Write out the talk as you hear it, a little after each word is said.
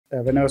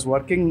When I was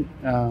working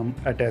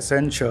at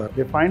Accenture,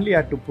 they finally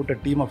had to put a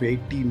team of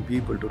 18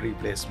 people to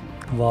replace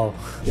me. Wow.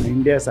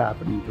 India is a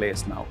happening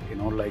place now.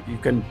 Like you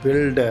can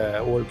build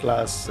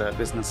world-class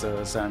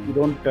businesses, and you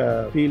don't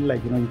feel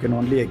like you can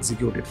only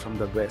execute it from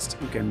the West.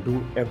 You can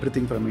do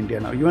everything from India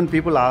now. Even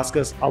people ask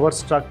us, our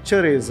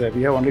structure is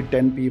we have only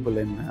 10 people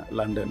in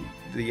London.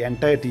 The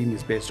entire team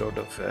is based out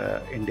of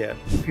India.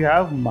 If you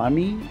have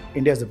money,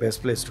 India is the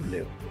best place to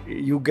live.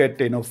 You get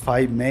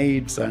 5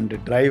 maids and a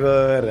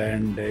driver,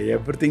 and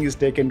everything is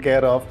taken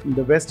care of. In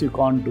the West, you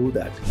can't do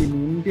that. In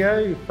India,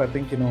 if I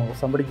think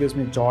somebody gives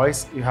me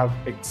choice, you have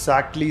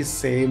exactly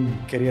same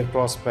career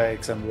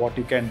prospects and what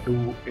you can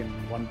do in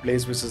one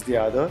place versus the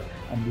other.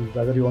 And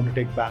whether you want to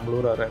take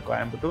Bangalore or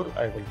Coimbatore,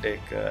 I will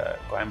take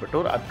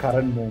Coimbatore at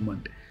current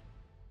moment.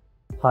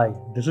 Hi,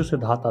 this is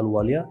Siddharth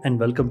Aluwalia and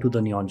welcome to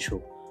The Neon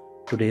Show.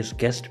 Today's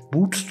guest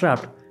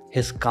bootstrapped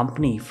his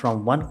company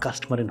from one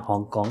customer in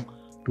Hong Kong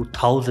to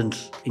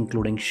thousands,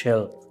 including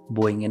Shell,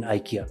 Boeing, and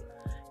IKEA.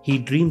 He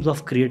dreams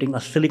of creating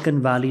a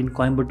Silicon Valley in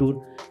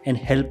Coimbatore and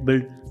help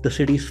build the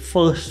city's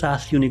first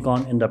SaaS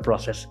unicorn in the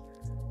process.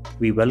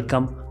 We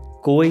welcome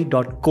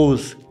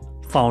Koi.co's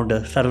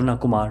founder Saravana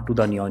Kumar to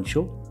The Neon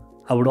Show.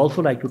 I would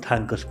also like to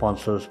thank our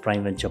sponsors,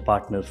 Prime Venture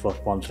Partners, for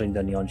sponsoring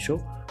The Neon Show.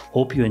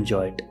 Hope you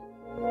enjoy it.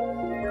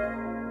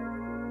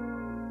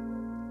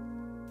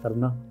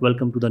 Saravana,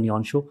 welcome to The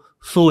Neon Show.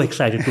 So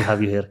excited to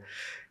have you here.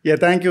 Yeah,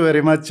 thank you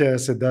very much,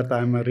 Siddharth.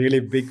 I'm a really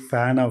big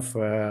fan of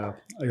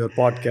your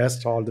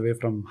podcast, all the way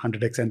from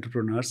 100x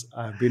Entrepreneurs.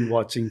 I've been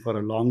watching for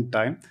a long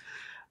time.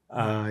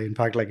 In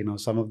fact,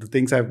 some of the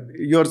things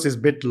yours is a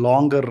bit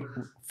longer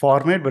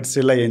format, but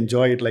still I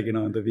enjoy it.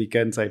 On the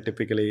weekends, I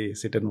typically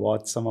sit and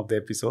watch some of the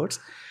episodes.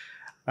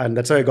 And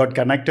that's how I got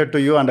connected to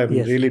you, and I'm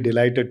really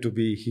delighted to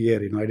be here.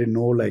 I didn't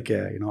know,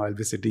 I'll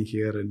be sitting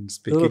here and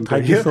speaking to you.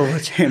 Thank you so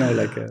much.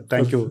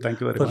 Thank you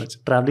very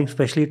much. Traveling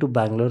especially to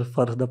Bangalore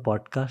for the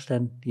podcast,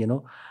 and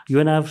you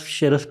and I have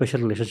shared a special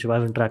relationship.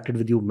 I've interacted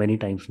with you many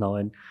times now,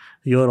 and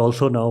you are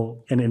also now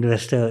an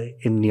investor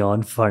in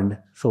Neon Fund.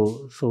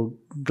 So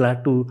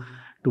glad to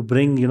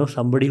bring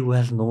somebody who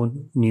has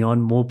known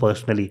Neon more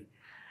personally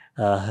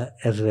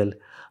as well.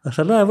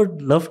 Sarna, I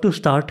would love to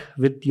start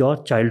with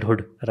your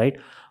childhood, right?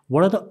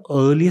 What are the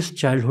earliest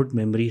childhood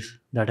memories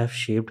that have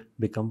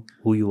become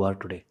who you are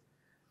today?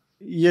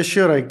 Yeah,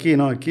 sure. I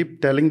keep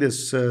telling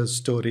this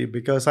story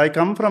because I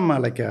come from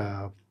a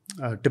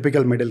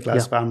typical middle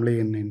class family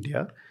in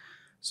India.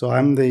 So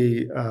I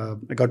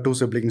got 2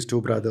 siblings,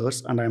 2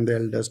 brothers, and I'm the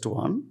eldest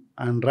one.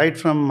 And right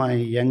from my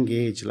young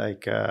age,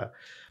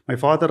 my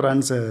father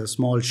runs a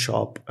small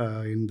shop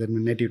in the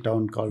native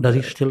town called. Does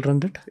he still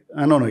run it?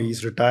 No,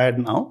 he's retired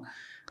now.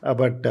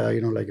 But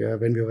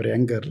when we were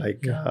younger,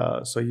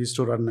 so he used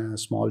to run a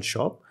small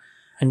shop.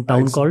 And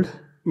town called?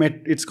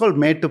 It's called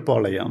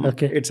Mettupalayam.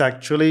 Okay. It's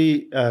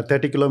actually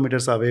 30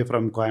 kilometers away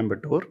from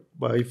Coimbatore.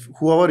 But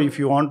if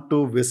you want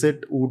to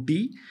visit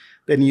Ooty,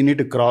 then you need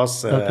to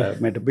cross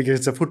because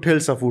it's the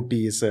foothills of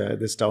Ooty is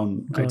this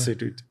town.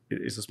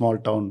 It's a small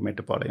town,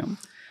 Mettupalayam.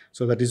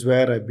 So that is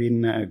where I've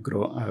been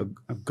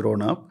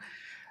grown up.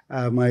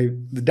 My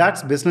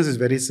dad's business is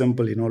very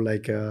simple, you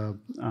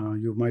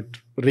might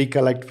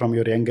recollect from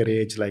your younger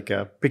age,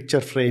 picture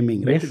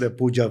framing, right? Yes. The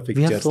puja pictures.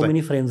 We have so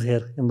many friends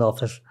here in the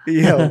office.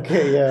 Yeah,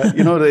 okay, yeah.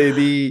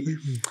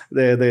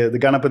 the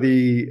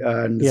Ganapati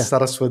and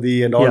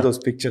Saraswati and all those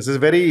pictures. It's a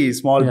very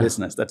small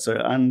business.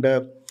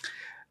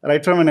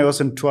 Right from when I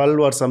was in 12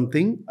 or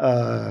something,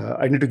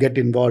 I need to get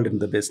involved in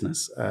the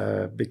business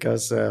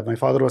because my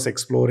father was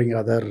exploring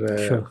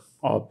other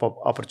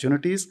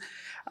opportunities.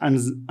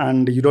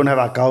 And you don't have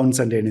accounts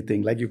and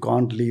anything. You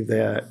can't leave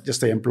just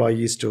the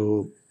employees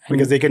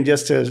because they can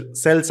just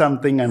sell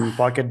something and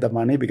pocket the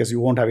money because you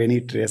won't have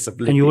any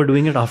traceability. And you were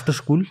doing it after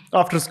school?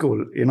 After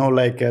school,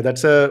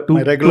 that's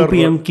my regular. 2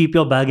 p.m. Keep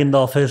your bag in the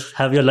office,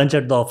 have your lunch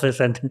at the office,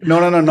 and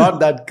No,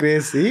 not that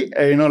crazy.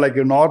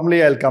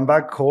 Normally I'll come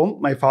back home.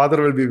 My father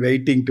will be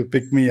waiting to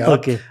pick me up.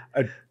 Okay.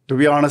 To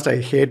be honest, I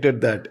hated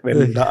that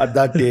at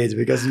that age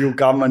because you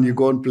come and you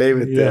go and play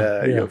with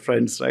your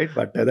friends, right?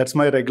 But that's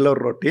my regular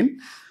routine.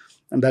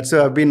 And that's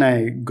how I've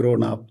been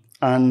grown up.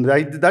 And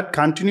that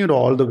continued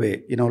all the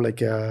way,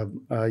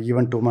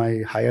 even to my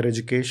higher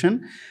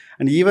education.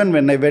 And even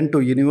when I went to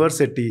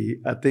university,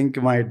 I think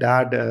my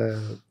dad,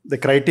 the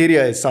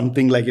criteria is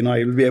something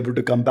I will be able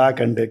to come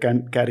back and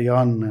can carry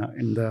on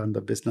on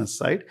the business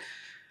side.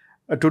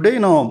 Today,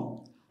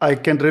 I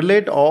can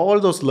relate all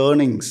those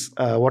learnings,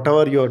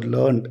 whatever you had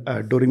learned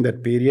during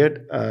that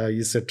period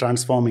is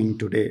transforming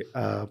today.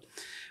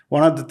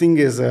 One of the things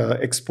is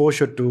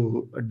exposure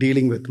to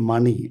dealing with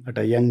money at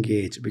a young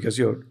age because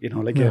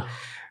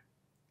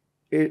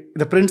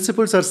the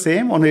principles are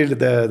same, only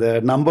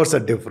the numbers are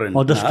different.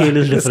 Or the scale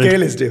is different. The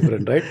scale is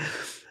different, right?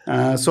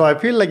 So I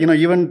feel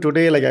even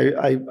today,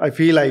 I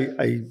feel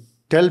I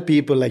tell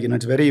people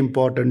it's very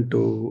important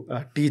to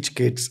teach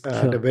kids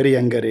at a very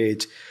younger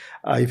age.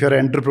 If you're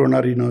an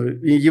entrepreneur,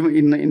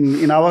 even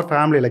in our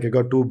family, I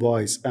got 2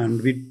 boys,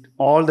 and we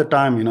all the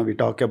time, we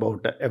talk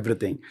about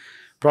everything.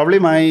 Probably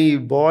my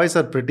boys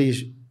are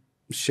pretty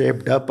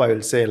shaped up, I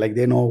will say. Like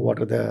they know what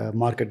are the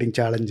marketing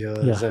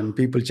challenges and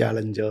people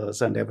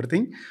challenges and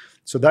everything.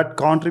 So that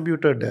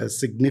contributed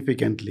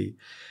significantly.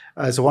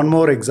 So one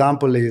more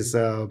example is,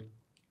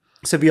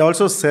 so we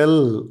also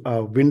sell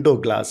window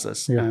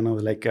glasses.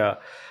 Like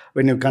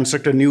when you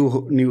construct a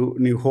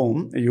new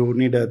home, you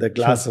need the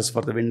glasses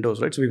for the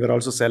windows, right? So we were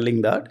also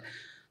selling that.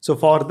 So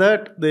for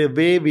that, the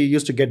way we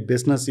used to get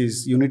business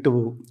is you need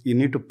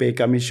to pay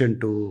commission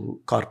to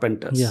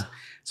carpenters.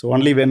 So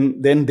only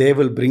then they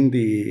will bring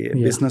the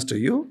business to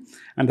you,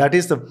 and that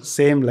is the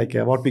same like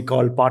what we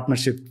call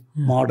partnership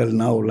model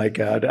now, like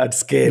at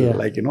scale,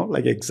 like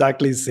like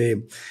exactly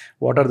same.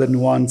 What are the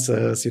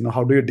nuances?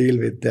 How do you deal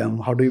with them?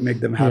 How do you make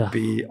them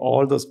happy?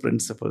 All those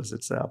principles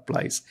it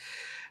applies.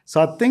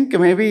 So I think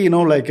maybe,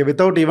 like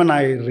without even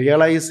I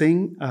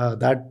realizing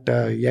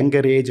that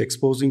younger age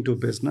exposing to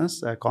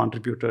business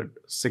contributed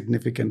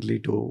significantly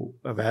to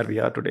where we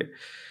are today.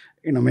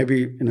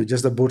 Maybe,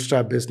 just the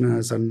bootstrap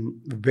business and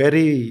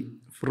very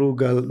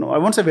frugal. No, I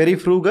won't say very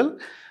frugal.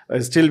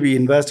 Still we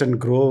invest and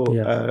grow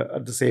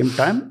at the same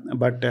time.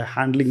 But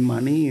handling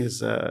money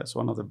is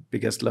one of the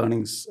biggest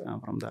learnings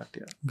from that.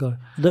 Yeah. Got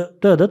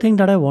it. The other thing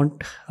that I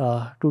want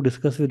to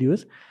discuss with you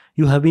is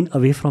you have been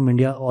away from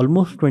India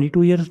almost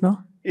 22 years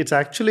now. It's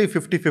actually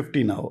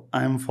 50-50 now.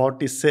 I'm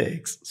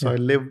 46. So I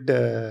lived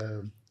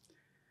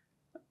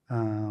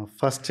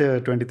first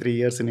 23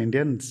 years in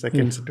India and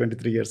second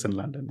 23 years in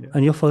London. Yeah.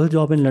 And your first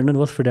job in London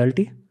was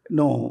Fidelity?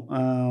 No.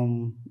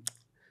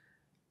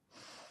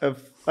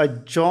 I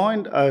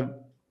joined,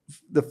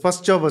 the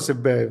first job was a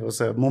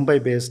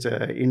Mumbai-based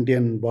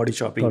Indian body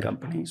shopping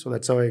company. So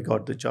that's how I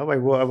got the job. I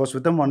was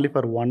with them only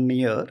for 1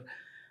 year.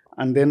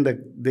 And then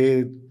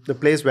the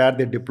place where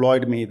they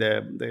deployed me,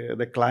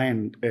 the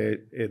client,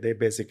 they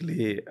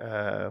basically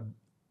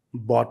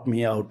bought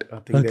me out. I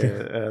think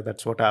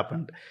that's what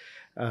happened.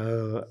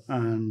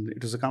 And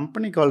it was a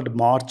company called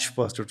March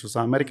first. It was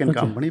an American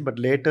company, but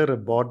later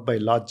bought by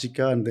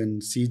Logica and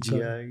then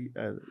CGI.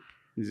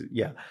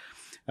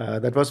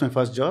 That was my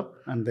first job.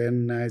 And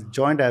then I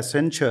joined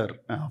Accenture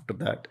after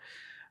that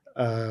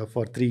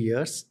for 3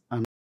 years.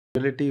 And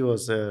Fidelity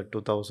was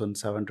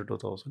 2007 to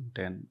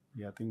 2010.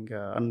 Yeah, I think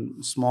a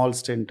small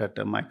stint at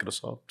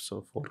Microsoft.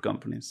 So 4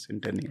 companies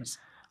in 10 years.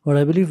 But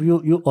I believe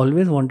you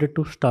always wanted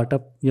to start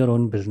up your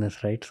own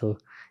business, right? So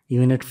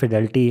even at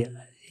Fidelity,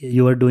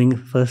 you were doing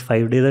first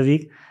 5 days a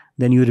week,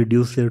 then you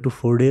reduced it to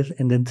 4 days,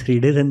 and then 3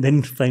 days, and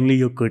then finally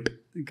you quit.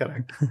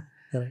 Correct.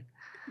 Correct.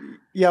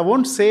 Yeah, I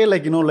won't say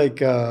whether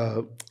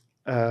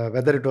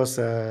it was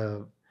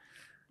a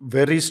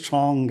very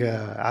strong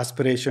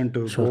aspiration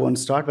to go and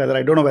start.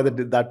 I don't know whether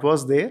that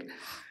was there,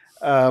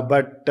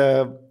 but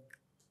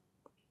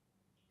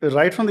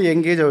right from the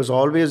young age, I was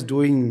always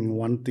doing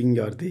one thing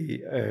or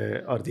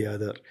the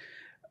other.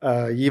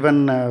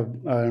 Even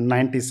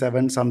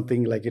 97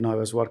 something, I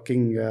was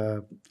working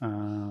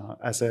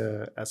as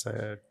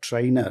a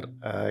trainer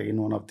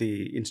in one of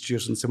the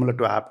institutions similar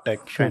to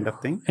AppTech kind of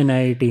thing.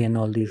 NIIT and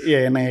all these.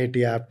 Yeah, NIIT,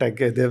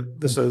 AppTech.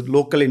 This is a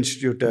local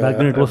institute. Back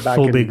then it was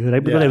so big,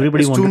 right? Because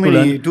everybody wanted to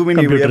learn too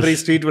many. computers. Every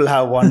street will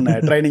have one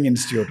training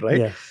institute, right?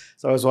 Yeah.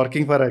 So I was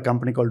working for a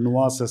company called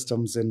Nuva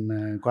Systems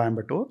in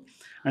Coimbatore.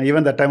 And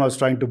even that time I was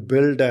trying to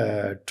build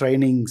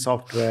training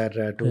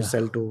software to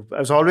sell to. I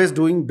was always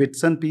doing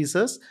bits and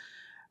pieces.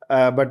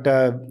 But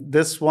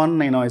this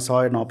one, I saw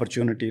an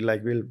opportunity.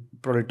 We'll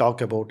probably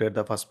talk about it,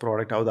 the first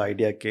product, how the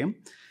idea came.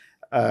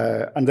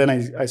 And then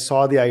I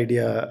saw the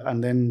idea.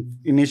 And then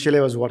initially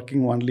I was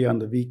working only on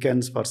the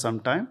weekends for some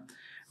time.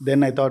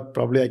 Then I thought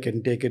probably I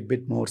can take it a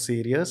bit more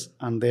serious.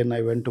 And then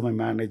I went to my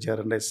manager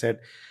and I said,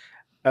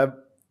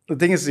 the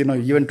thing is,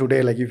 even today,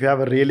 if you have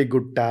a really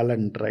good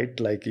talent, right,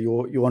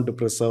 you want to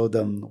preserve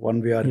them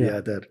one way or the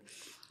other.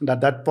 And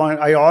at that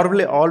point, I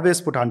always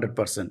put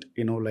 100%,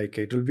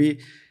 it will be,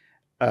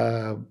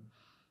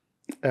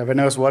 when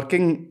I was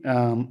working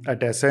at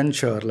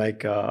Accenture,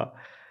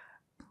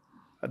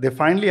 they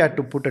finally had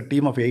to put a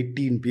team of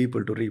 18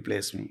 people to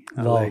replace me.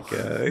 Wow.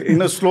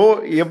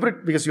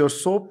 Because you're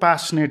so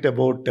passionate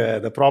about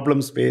the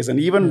problem space,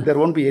 and even there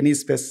won't be any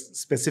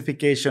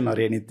specification or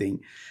anything.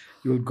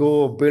 You'll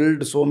go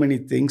build so many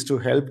things to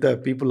help the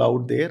people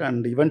out there.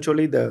 And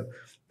eventually the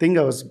thing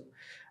I was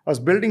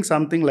building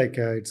something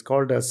it's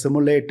called a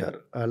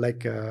simulator.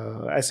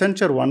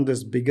 Accenture won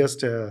this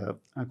biggest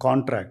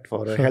contract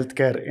for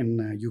healthcare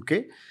in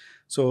UK.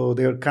 So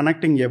they are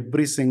connecting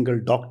every single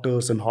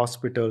doctors and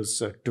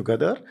hospitals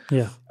together.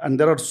 Yeah. And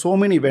there are so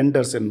many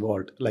vendors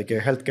involved,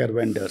 healthcare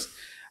vendors.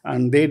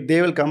 And they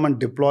will come and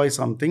deploy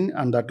something,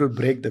 and that will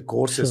break the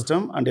core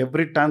system. And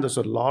every time there's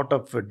a lot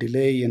of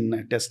delay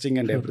in testing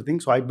and everything.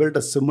 So I built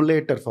a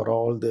simulator for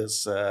all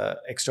these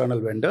external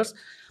vendors.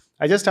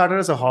 I just started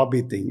as a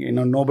hobby thing.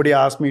 Nobody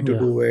asked me to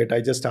do it.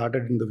 I just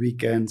started in the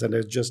weekends and I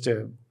was just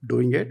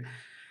doing it.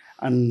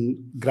 And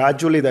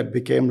gradually that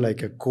became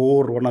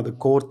one of the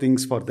core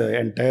things for the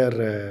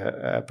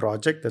entire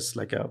project. That's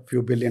a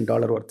few $1 billion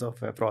worth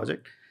of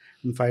project.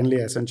 And finally,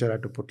 Accenture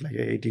had to put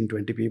 18,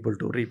 20 people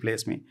to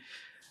replace me.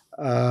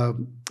 uh,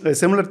 a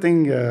similar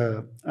thing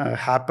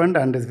happened,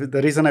 and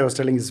the reason I was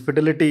telling is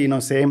fidelity.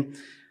 Same.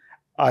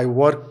 I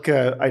work.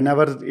 I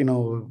never,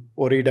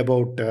 worried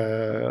about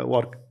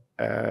work.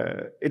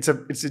 It's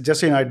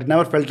just, I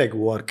never felt like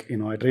work.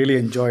 I really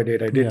enjoyed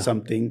it. I did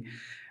something,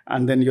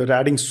 and then you're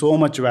adding so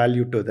much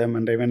value to them.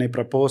 And when I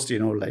proposed,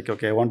 like,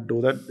 okay, I want to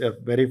do that, they're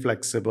very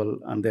flexible,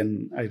 and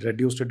then I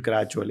reduced it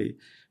gradually,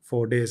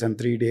 4 days and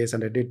 3 days,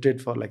 and I did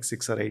it for like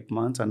 6 or 8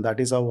 months, and that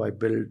is how I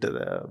built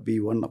the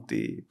V1 of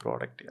the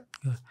product.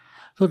 Yeah.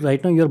 So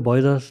right now your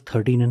boys are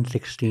 13 and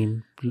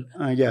 16.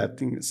 Yeah, I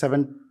think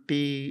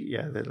 70.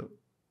 Yeah,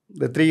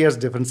 the 3 years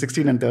difference,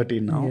 16 and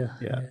 13 now.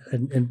 Yeah.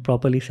 And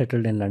properly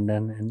settled in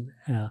London,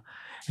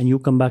 and you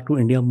come back to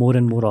India more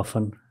and more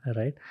often,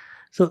 right?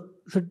 So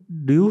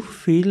do you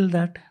feel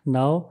that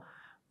now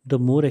the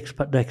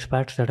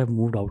expats that have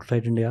moved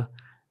outside India,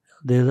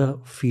 there's a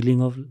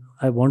feeling of,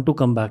 I want to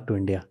come back to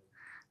India,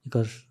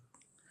 because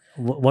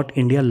what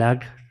India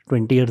lacked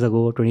 20 years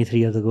ago, 23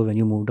 years ago when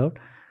you moved out,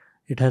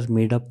 it has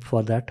made up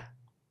for that?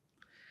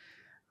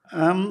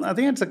 I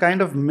think it's a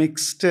kind of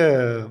mixed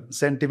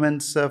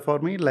sentiments for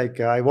me. Like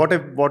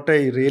what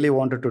I really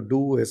wanted to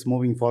do is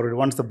moving forward.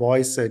 Once the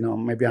boys,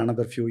 maybe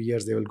another few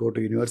years they will go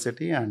to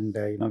university, and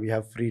we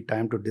have free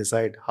time to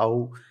decide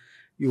how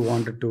you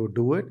wanted to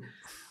do it.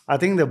 I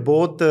think that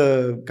both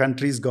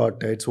countries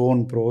got its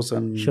own pros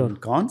and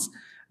cons.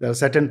 There are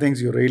certain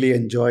things you really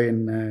enjoy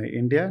in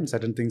India, and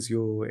certain things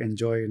you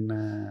enjoy in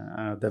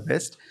the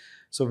West.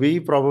 So we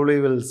probably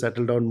will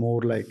settle down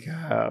more like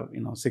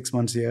 6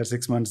 months here,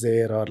 6 months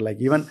there, or like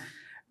even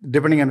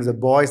depending on the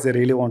boys, they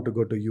really want to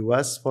go to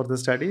US for the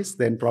studies.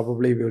 Then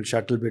probably we will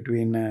shuttle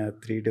between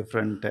 3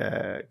 different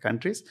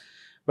countries.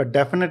 But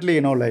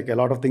definitely, like a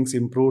lot of things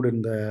improved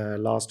in the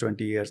last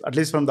 20 years. At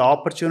least from the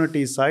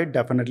opportunity side,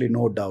 definitely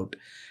no doubt.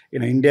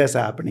 India is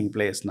a happening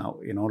place now.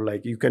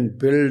 Like you can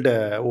build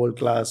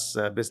world-class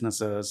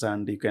businesses,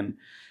 and you can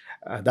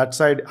that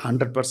side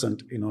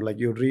 100%. Like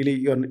you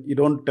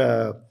don't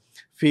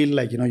feel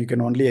like you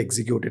can only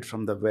execute it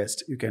from the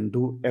West. You can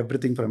do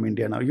everything from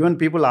India now. Even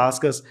people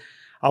ask us,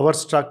 our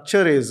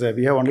structure is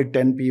we have only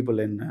 10 people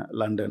in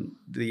London.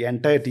 The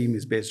entire team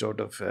is based out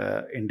of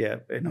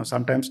India.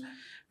 Sometimes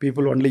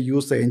people only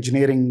use the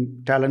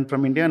engineering talent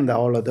from India, and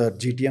all other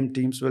GTM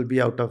teams will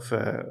be out of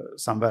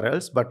somewhere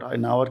else. But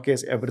in our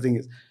case, everything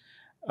is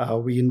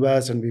we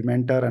invest and we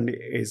mentor, and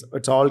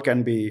it's all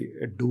can be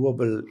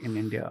doable in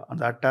India. On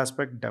that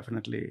aspect,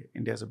 definitely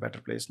India is a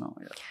better place now.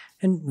 Yeah.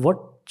 And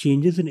what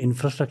changes in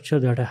infrastructure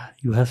that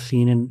you have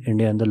seen in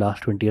India in the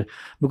last 20 years?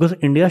 Because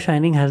India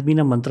shining has been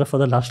a mantra for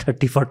the last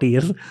 30, 40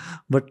 years.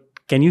 But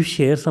can you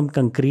share some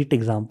concrete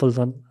examples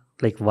on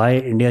like why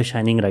India is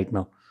shining right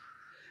now?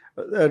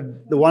 The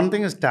one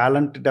thing is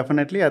talent,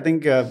 definitely. I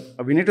think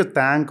we need to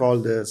thank all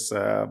these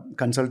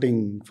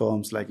consulting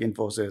firms like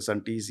Infosys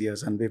and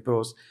TCS and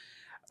Wipros.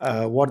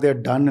 What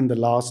they've done in the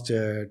last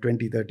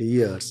 20, 30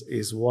 years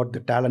is what the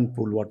talent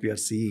pool, what we are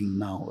seeing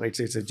now. It's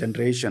a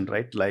generation,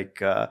 right?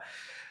 Like,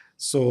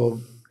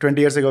 so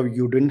 20 years ago,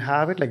 you didn't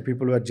have it. Like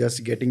people were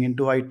just getting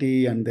into IT,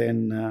 and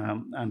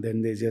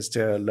then they just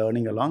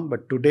learning along.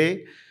 But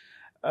today,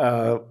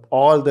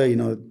 all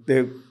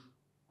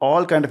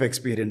kind of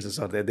experiences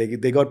are there.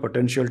 They got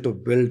potential to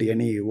build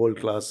any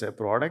world-class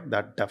product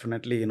that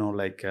definitely,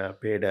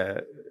 paid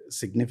a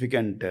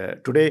significant,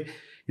 today,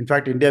 in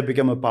fact, India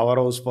became a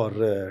powerhouse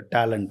for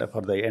talent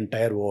for the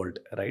entire world,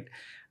 right?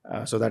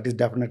 So that is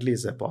definitely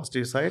is a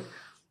positive side.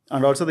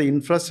 And also the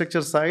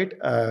infrastructure side,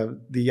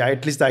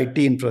 at least the IT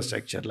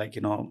infrastructure, like,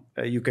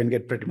 you can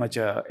get pretty much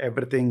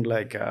everything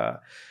like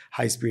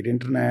high-speed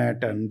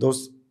internet, and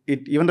those,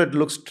 even though it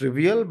looks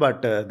trivial,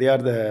 but they are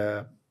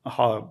the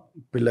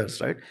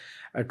pillars, right?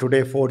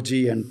 Today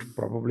 4G and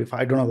probably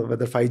I don't know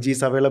whether 5G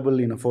is available.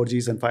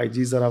 4Gs and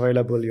 5Gs are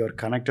available. You're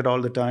connected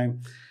all the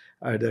time.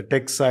 The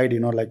tech side,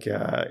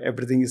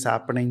 everything is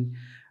happening.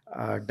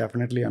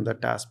 Definitely on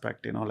that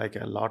aspect, like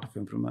a lot of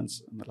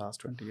improvements in the last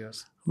 20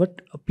 years.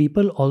 But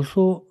people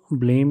also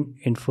blame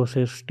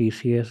Infosys,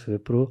 TCS,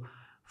 Wipro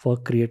for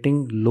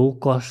creating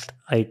low-cost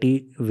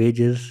IT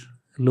wages,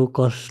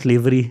 low-cost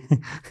slavery,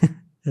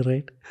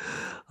 right?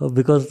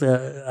 Because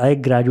I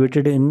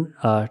graduated in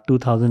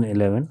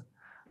 2011.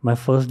 My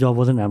first job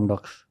was in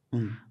Amdocs.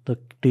 The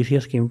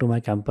TCS came to my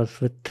campus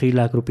with 3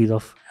 lakh rupees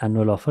of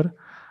annual offer.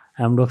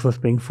 Amdocs was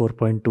paying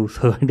 4.2,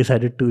 so I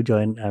decided to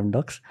join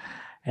Amdocs.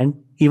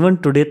 And even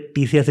today,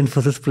 TCS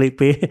Infosys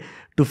pay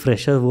to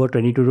freshers who are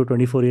 22 to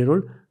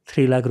 24-year-old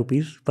 3 lakh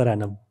rupees per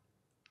annum.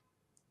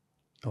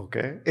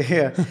 Okay,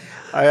 yeah,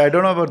 I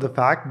don't know about the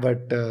fact,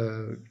 but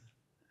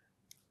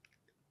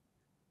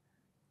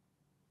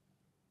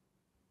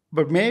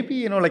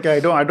maybe I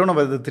don't know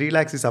whether the 3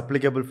 lakhs is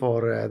applicable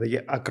for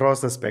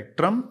across the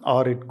spectrum,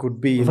 or it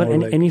could be for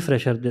any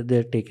fresher that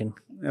they're taken.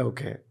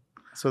 Okay,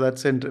 so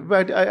that's interesting.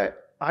 But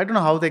I don't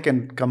know how they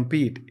can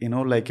compete.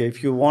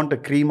 If you want a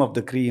cream of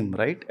the cream,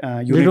 right?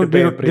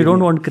 They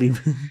don't want cream.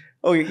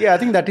 Oh yeah, I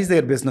think that is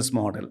their business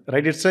model,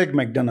 right? It's like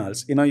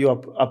McDonald's. You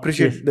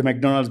appreciate the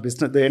McDonald's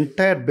business. The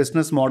entire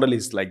business model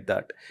is like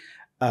that.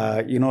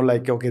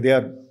 Okay, they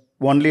are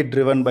only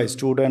driven by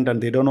student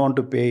and they don't want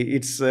to pay.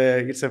 It's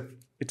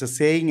a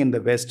saying in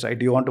the West, right?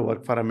 Do you want to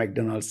work for a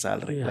McDonald's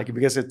salary? Yeah. Like,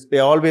 because they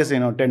always,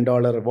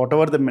 $10,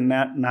 whatever the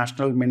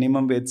national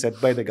minimum wage set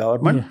by the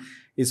government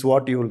is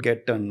what you will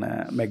get on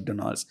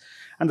McDonald's.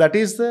 And that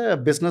is the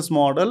business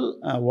model,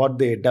 what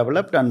they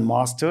developed and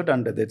mastered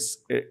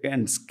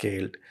and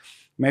scaled.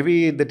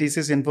 Maybe the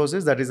TCS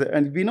Infosys, that is,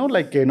 and we know,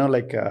 I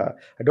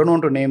don't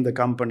want to name the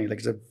company, like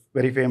it's a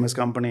very famous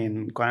company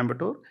in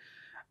Coimbatore.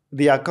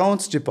 The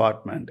accounts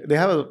department, they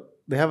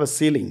have a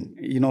ceiling,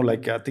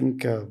 I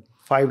think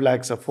 5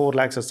 lakhs or 4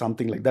 lakhs or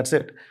something like that's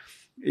it.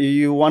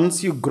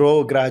 Once you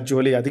grow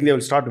gradually, I think they will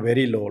start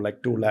very low,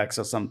 like 2 lakhs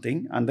or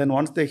something. And then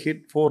once they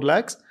hit 4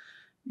 lakhs,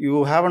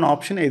 you have an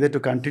option either to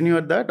continue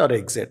at that or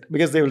exit,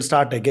 because they will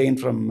start again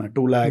from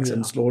 2 lakhs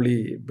and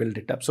slowly build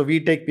it up. So we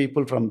take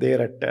people from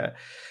there at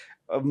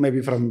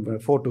maybe from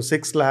 4 to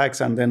 6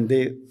 lakhs. And then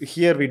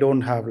here we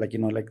don't have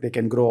they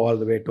can grow all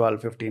the way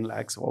 12, 15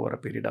 lakhs over a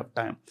period of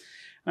time.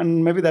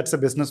 And maybe that's a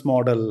business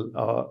model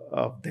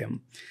of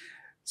them.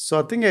 So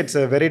I think it's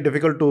very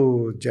difficult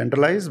to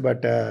generalize,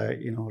 but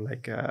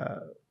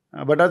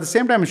but at the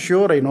same time,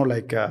 sure,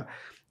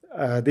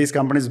 these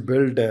companies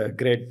build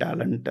great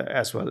talent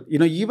as well.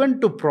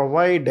 Even to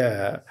provide.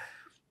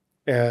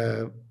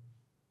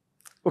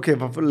 Okay,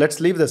 let's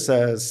leave this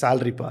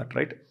salary part,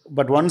 right?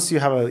 But once you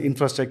have an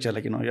infrastructure,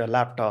 your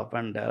laptop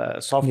and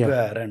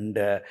software and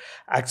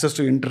access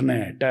to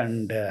internet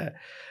and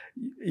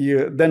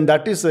then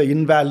that is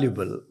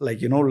invaluable.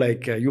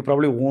 You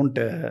probably won't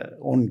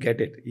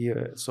get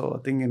it. So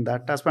I think in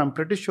that aspect, I'm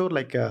pretty sure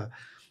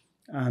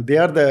they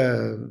are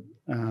the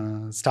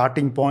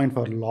starting point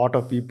for a lot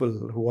of people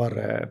who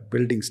are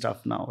building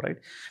stuff now, right?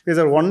 Because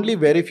there are only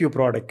very few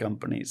product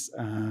companies.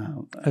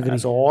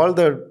 So all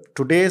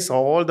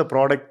the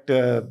product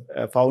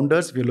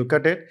founders, if you look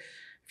at it,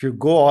 if you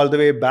go all the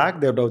way back,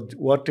 they would have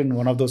worked in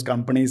one of those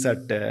companies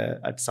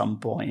at some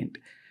point.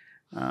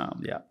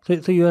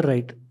 So you are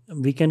right.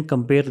 We can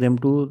compare them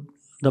to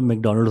the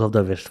McDonald's of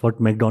the West.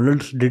 What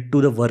McDonald's did to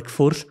the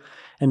workforce,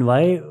 and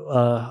why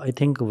I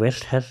think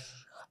West has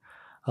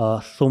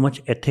so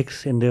much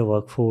ethics in their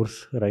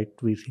workforce, right?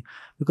 We see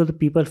because the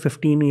people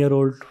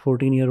 15-year-old,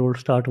 14-year-old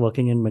start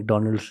working in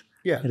McDonald's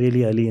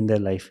really early in their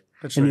life.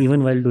 That's and right.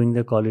 even while doing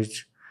their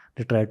college,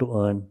 they try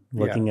to earn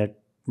working at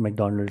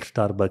McDonald's,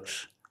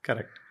 Starbucks.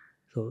 Correct.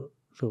 So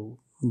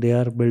they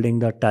are building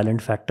the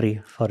talent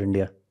factory for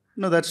India.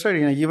 No, that's right.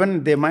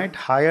 Even they might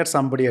hire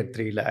somebody at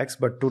 3 lakhs,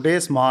 but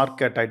today's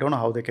market, I don't know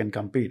how they can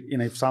compete.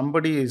 If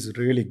somebody is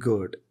really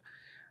good,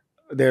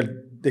 they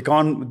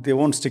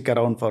won't stick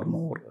around for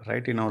more,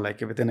 right?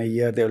 Within a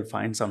year they will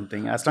find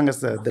something. As long as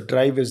the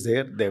drive is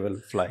there, they will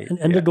fly.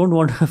 And they don't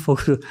want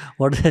folks. It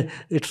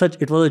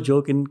was a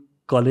joke in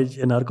college,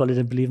 in our college,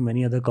 I believe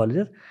many other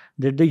colleges,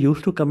 that they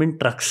used to come in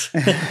trucks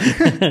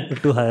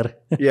to hire.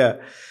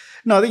 Yeah.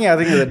 No, I think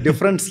the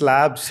different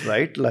slabs,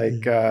 right?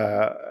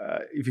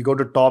 If you go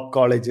to top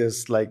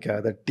colleges,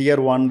 the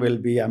tier 1 will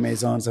be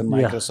Amazon's and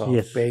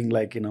Microsoft paying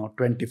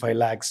 25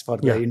 lakhs for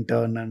the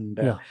intern, and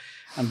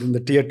then the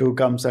tier 2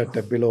 comes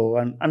at below,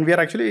 and we are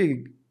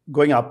actually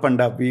going up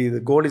and up. The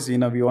goal is we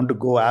want to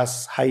go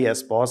as high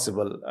as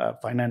possible,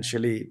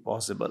 financially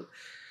possible,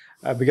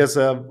 because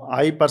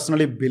I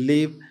personally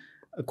believe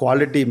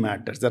quality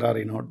matters. There are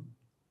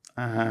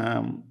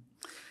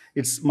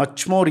it's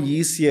much more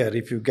easier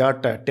if you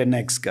got a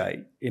 10x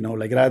guy,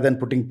 rather than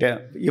putting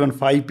even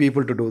 5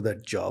 people to do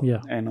that job.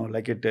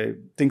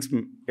 Things,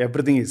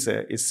 everything is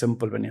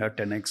simple when you have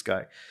 10x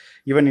guy.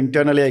 Even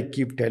internally, I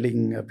keep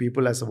telling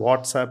people as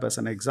WhatsApp as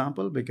an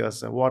example,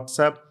 because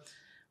WhatsApp,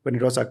 when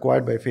it was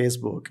acquired by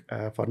Facebook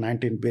for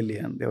 19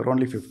 billion, there were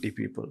only 50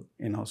 people.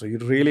 So you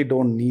really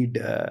don't need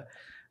a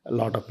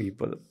lot of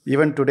people.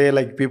 Even today,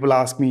 people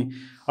ask me,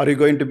 are you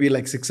going to be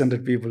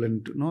 600 people?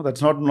 And no,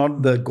 that's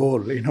not the goal.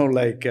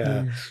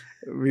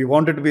 We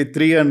wanted to be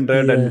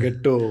 300 and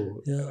get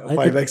to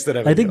 5x the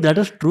revenue. I think that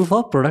is true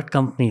for product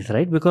companies,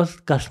 right? Because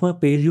customer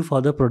pays you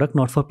for the product,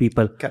 not for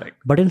people. Correct.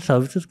 But in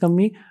services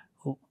company,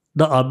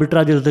 the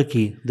arbitrage is the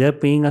key. They're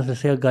paying us,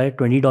 let's say, a guy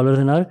 $20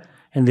 an hour,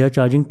 and they're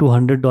charging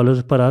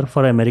 $200 per hour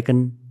for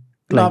American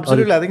client. No,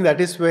 absolutely. I think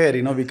that is where,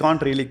 we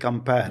can't really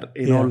compare,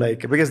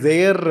 because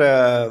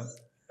their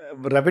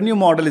revenue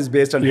model is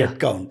based on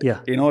headcount.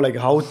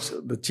 How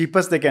the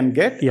cheapest they can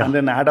get, and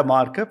then add a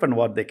markup and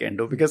what they can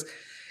do. Because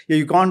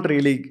you can't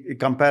really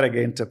compare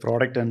against a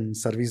product and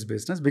service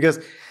business, because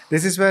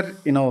this is where,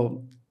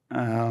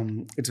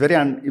 it's very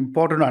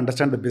important to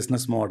understand the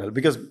business model,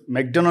 because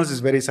McDonald's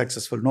is very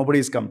successful. Nobody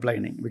is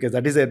complaining because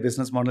that is their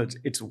business model.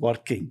 It's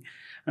working.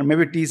 And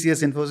maybe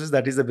TCS, Infosys,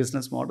 that is the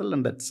business model,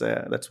 and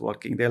that's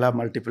working. They'll have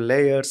multiple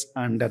layers,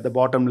 and at the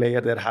bottom layer,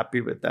 they're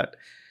happy with that.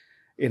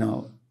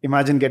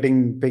 Imagine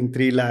paying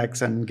 3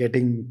 lakhs and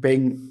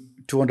paying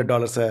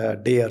 $200 a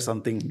day or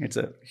something. It's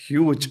a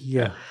huge.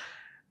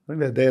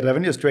 Their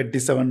revenue is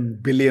 27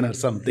 billion or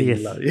something.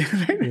 Yes.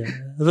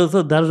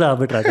 So that's the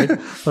arbitrage.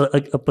 Right? For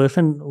a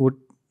person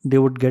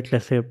would get,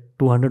 let's say,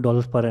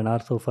 $200 per an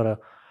hour. So for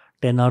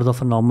 10 hours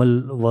of a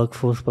normal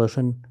workforce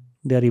person,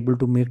 they are able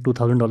to make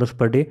 $2,000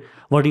 per day,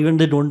 what even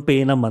they don't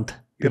pay in a month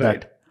to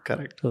Right. that.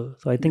 Correct. So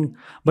I think,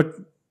 but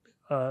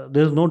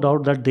there's no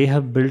doubt that they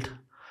have built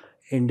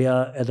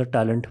India as a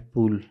talent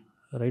pool,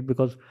 right?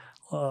 Because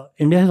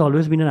India has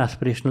always been an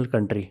aspirational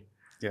country.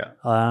 Yeah.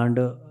 And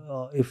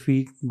if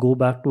we go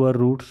back to our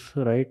roots,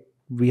 right,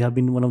 we have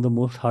been one of the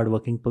most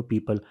hardworking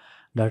people.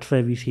 That's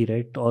why we see,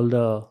 right, all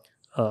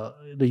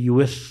the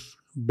US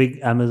big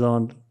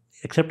Amazon,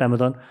 except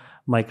Amazon,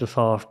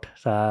 Microsoft,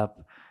 SAP,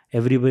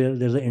 everywhere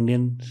there's an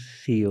Indian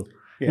CEO.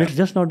 And Yeah. it's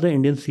just not the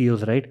Indian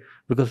CEOs, right?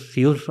 Because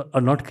CEOs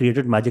are not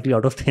created magically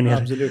out of thin air.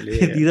 Absolutely.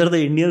 Yeah. These are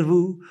the Indians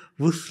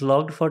who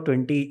slogged for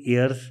 20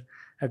 years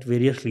at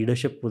various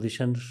leadership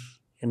positions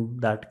in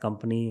that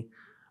company,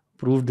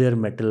 proved their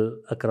mettle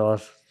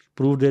across,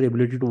 proved their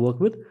ability to work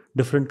with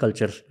different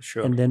cultures,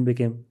 Sure. and then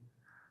became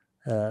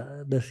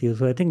the CEO.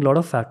 So I think a lot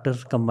of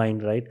factors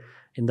combined, right?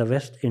 In the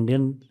West,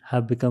 Indian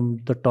have become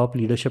the top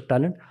leadership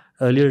talent.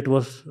 Earlier, it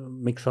was a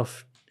mix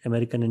of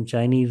American and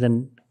Chinese,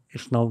 and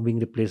it's now being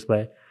replaced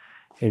by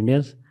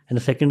Indians. And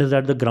the second is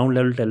that the ground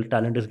level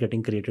talent is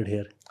getting created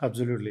here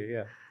Absolutely.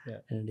 Yeah. Yeah.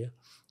 in India.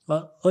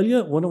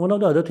 Earlier, one of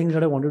the other things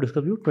that I want to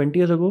discuss with you, 20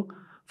 years ago,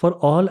 for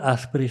all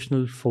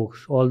aspirational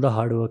folks, all the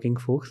hardworking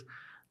folks,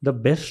 the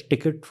best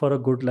ticket for a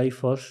good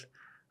life was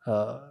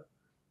uh,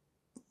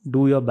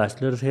 do your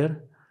bachelor's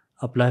here,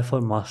 apply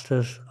for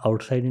master's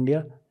outside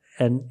India,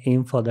 and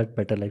aim for that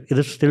better life. Is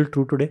it still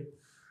true today?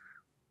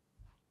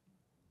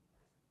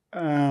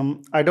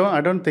 I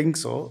don't think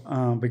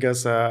so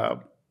because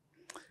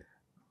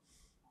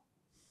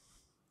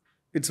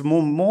it's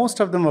most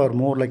of them are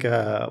more like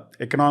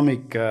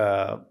economic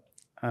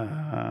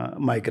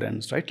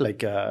migrants, right?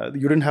 Like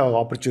you didn't have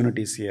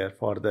opportunities here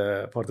for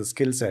the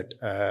skill set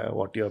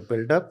what you have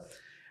built up,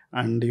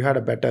 and you had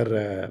a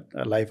better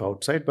life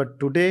outside. But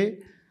today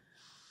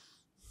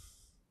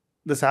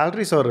the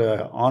salaries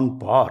are on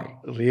par,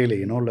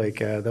 really. Like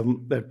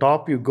the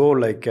top you go,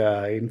 like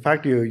in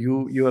fact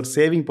your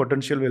saving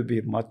potential will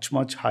be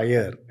much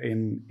higher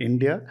in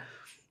India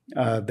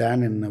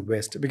than in the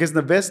West, because in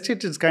the West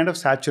it is kind of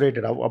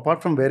saturated.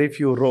 Apart from very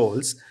few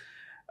roles,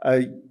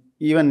 uh,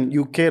 even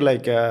UK,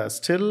 like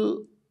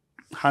still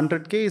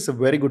 100K is a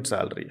very good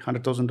salary.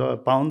 100,000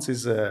 pounds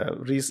is a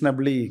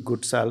reasonably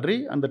good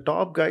salary, and the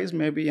top guys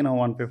maybe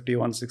 150,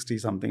 160,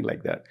 something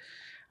like that.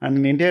 And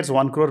in India, it's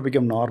 1 crore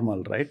become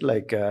normal, right?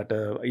 Like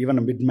even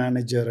a mid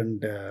manager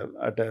and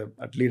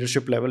at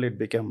leadership level, it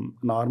became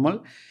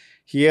normal.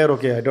 Here,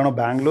 okay, I don't know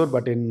Bangalore,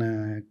 but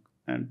in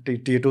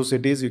tier two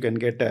cities, you can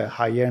get a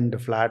high end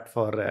flat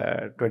for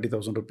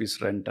 20,000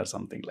 rupees rent or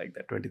something like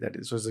that, 20,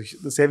 30. So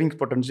the savings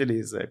potential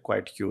is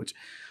quite huge.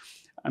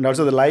 And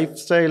also the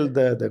lifestyle,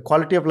 the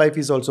quality of life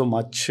is also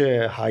much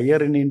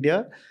higher in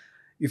India.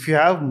 If you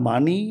have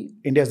money,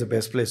 India is the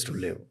best place to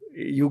live.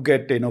 You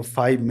get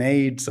 5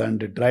 maids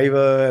and a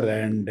driver,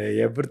 and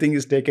everything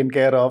is taken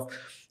care of.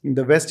 In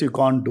the West, you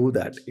can't do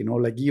that.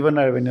 Like even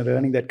when you're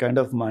earning that kind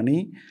of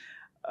money,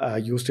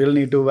 you still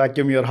need to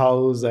vacuum your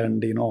house,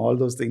 and all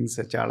those things.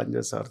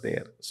 Challenges are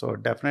there. So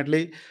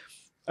definitely,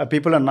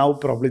 people are now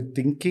probably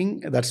thinking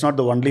that's not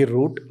the only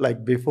route.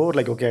 Like before,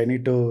 like okay, I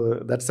need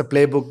to. That's the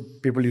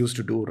playbook people used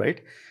to do, right?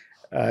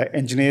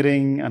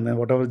 Engineering, and then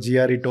whatever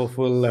GRE,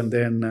 TOEFL, and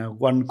then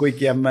one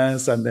quick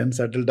MS, and then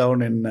settle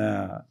down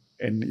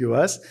in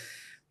US.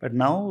 But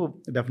now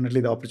definitely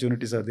the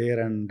opportunities are there,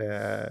 and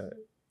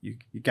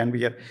you can be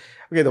here.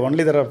 Okay,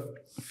 there are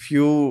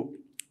few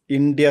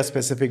India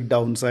specific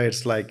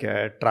downsides like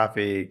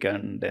traffic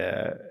and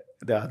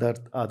the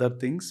other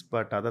things.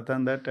 But other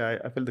than that,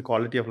 I feel the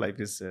quality of life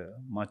is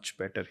much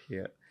better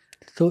here.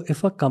 So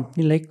if a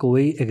company like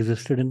Koi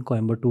existed in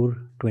Coimbatore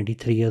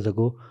 23 years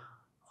ago,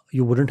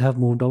 you wouldn't have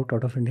moved out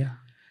of India?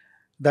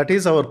 That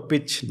is our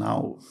pitch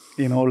now.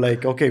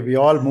 Like, okay, we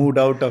all moved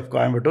out of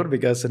Coimbatore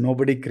because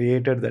nobody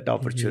created that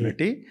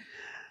opportunity.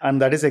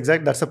 And that's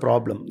the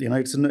problem.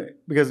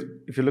 Because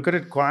if you look at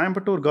it,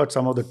 Coimbatore got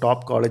some of the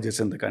top colleges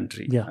in the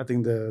country. Yeah. I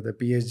think the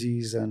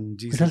PhDs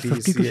and It has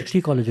 50 to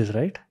 60 colleges,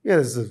 right? Yeah,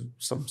 there's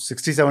some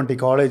 60, 70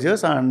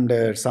 colleges,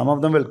 and some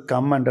of them will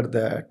come under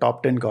the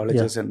top 10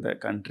 colleges in the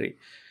country.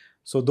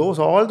 So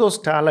all those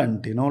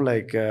talent,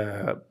 like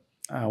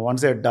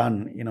once they're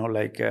done,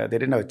 like they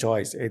didn't have a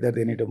choice. Either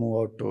they need to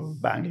move out to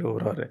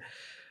Bangalore, or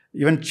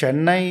even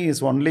Chennai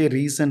is only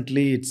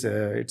recently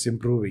it's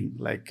improving.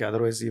 Like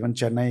otherwise, even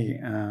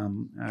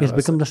Chennai It's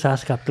become the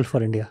SaaS capital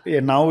for India. Yeah,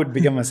 now it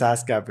became a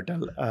SaaS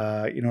capital.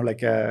 I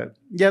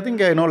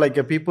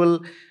think people.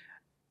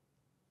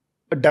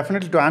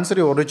 Definitely, to answer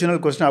your original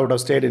question, I would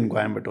have stayed in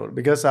Coimbatore,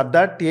 because at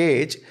that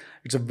age,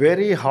 it's a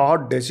very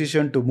hard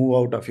decision to move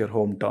out of your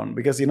hometown,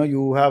 because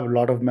you have a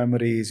lot of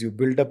memories, you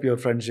build up your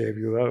friendship,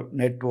 you have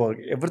network,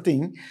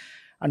 everything,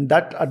 and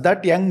that at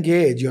that young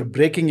age you're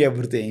breaking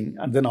everything,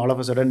 and then all of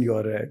a sudden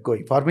you're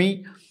going. For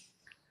me,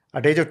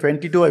 at age of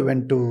 22, I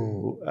went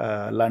to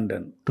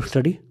London To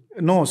study?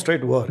 No,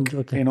 straight work.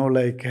 Okay.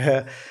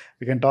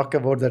 we can talk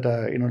about that.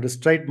 The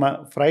straight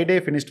Friday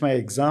finished my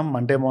exam.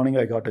 Monday morning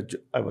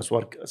I was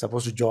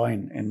supposed to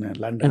join in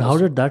London. And how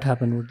did that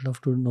happen? Would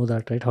love to know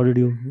that, right? How did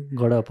you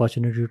got an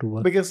opportunity to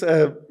work? Because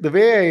the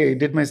way I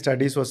did my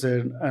studies was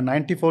in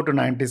 94 to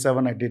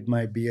 97. I did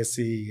my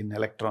BSc in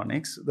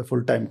electronics, the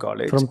full-time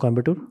college. From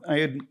Coimbatore?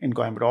 In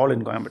Coimbatore, all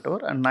in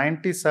Coimbatore. And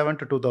 97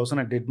 to 2000,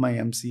 I did my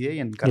MCA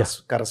in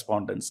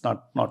correspondence,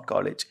 not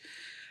college.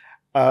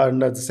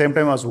 And at the same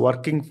time, I was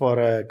working for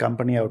a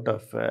company out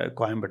of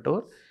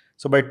Coimbatore.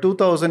 So by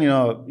 2000,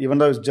 even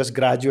though I was just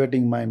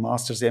graduating my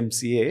master's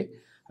MCA,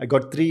 I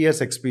got 3 years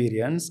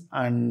experience.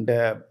 And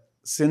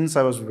since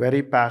I was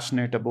very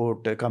passionate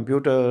about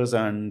computers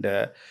and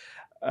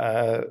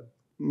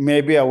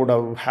maybe I would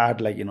have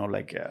had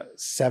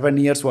 7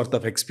 years worth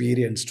of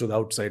experience to the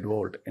outside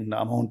world in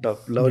the amount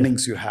of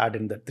learnings you had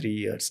in the 3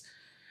 years.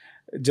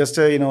 Just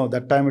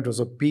that time it was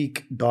a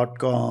peak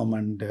 .com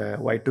and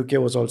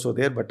Y2K was also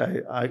there, but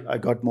I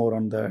got more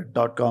on the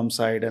 .com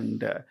side,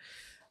 and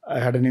I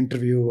had an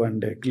interview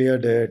and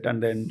cleared it,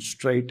 and then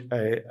straight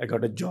I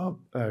got a job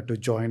to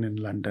join in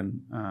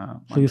London.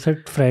 So you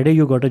said Friday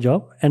you got a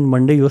job and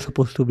Monday you were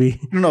supposed to be...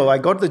 No, I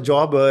got the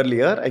job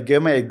earlier. I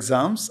gave my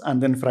exams,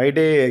 and then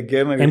Friday I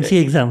gave my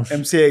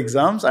MCA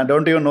exams. I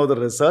don't even know the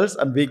results,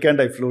 and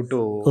weekend I flew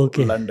to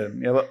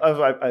London.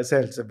 I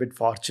said it's a bit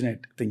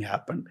fortunate thing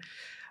happened.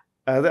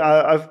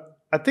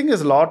 I think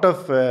there's a lot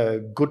of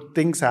good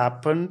things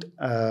happened.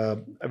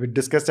 We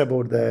discussed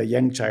about the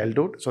young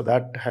childhood, so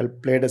that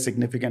played a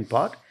significant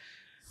part.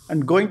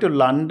 And going to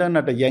London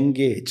at a young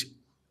age,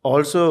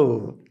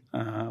 also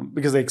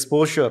because the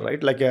exposure,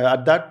 right?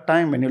 At that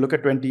time, when you look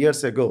at 20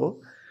 years ago,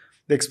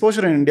 the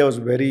exposure in India was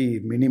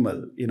very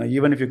minimal.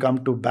 Even if you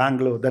come to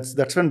Bangalore,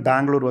 that's when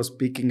Bangalore was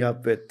picking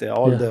up with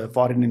all the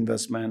foreign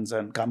investments,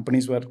 and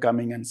companies were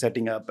coming and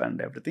setting up and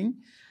everything.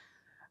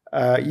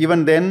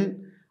 Even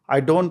then, I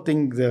don't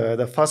think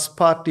the first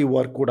party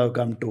work would have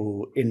come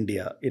to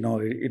India.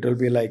 It will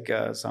be like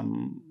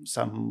some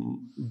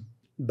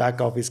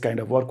back office kind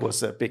of work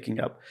was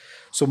picking up.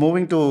 So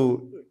moving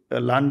to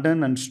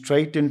London and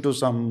straight into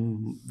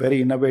some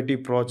very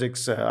innovative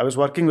projects. I was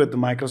working with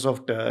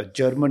Microsoft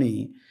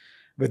Germany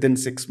within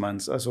 6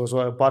 months. So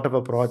a part of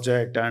a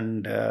project,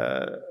 and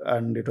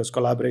it was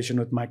collaboration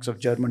with Microsoft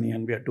Germany,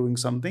 and we are doing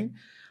something.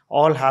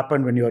 All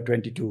happened when you were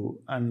 22,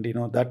 and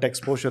that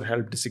exposure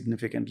helped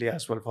significantly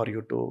as well for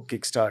you to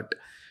kickstart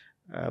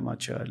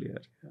much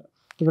earlier.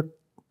 But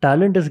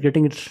talent is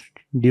getting its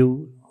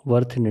due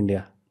worth in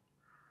India.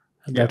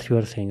 That's you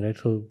are saying, right?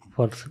 So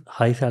for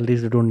high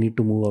salaries, they don't need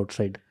to move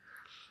outside.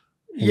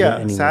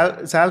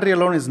 Salary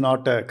alone is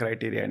not a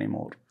criteria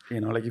anymore.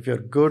 If you're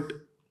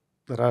good,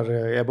 there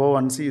are above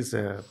 1C is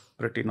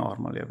pretty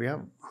normal. We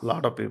have a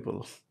lot of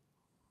people.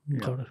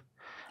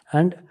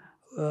 And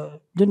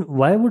then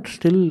why would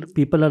still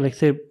people are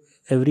say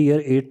every year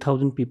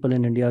 8,000 people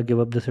in India give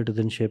up the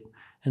citizenship,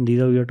 and we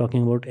are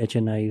talking about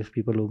HNIs,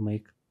 people who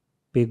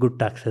pay good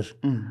taxes.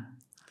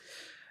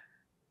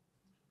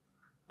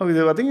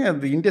 I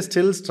think India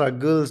still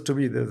struggles to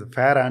be, the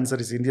fair answer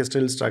is India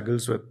still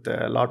struggles with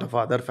a lot of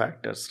other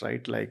factors,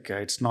 right?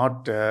 It's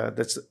not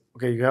that's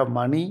okay. You have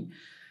money,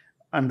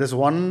 and there's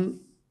one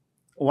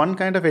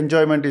kind of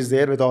enjoyment is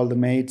there with all the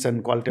mates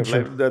and quality of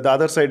life. The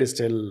other side is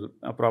still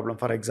a problem.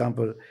 For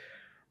example,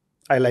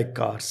 I like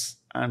cars,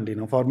 and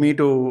for me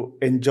to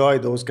enjoy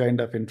those kind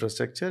of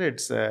infrastructure,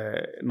 it's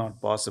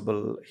not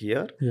possible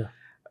here.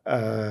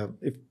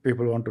 If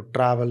people want to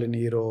travel in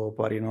Europe,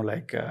 or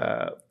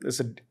it's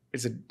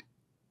a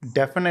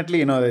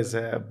definitely there's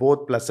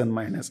both plus and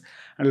minus,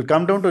 and it'll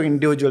come down to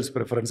individual's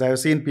preference. I have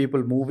seen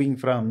people moving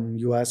from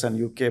US and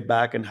UK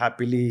back and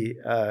happily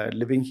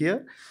living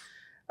here,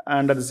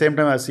 and at the same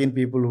time I've seen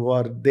people who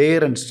are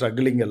there and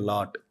struggling a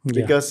lot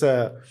because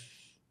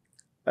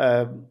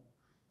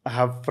I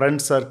have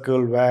friend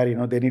circle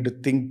where they need to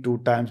think 2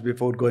 times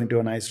before going to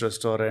a nice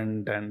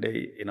restaurant, and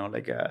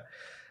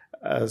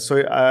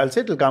so I'll say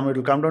it'll come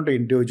down to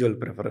individual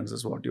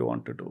preferences, what you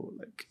want to do.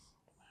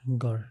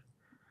 Got it.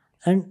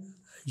 And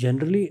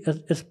generally,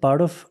 as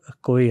part of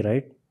KOI,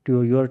 right?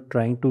 You are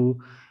trying to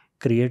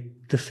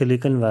create the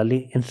Silicon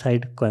Valley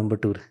inside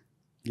Coimbatore.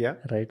 Yeah.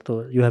 Right.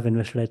 So you have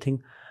invested, I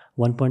think,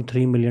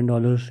 $1.3 million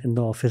in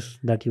the office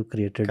that you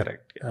created.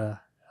 Correct. Yeah.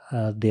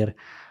 There.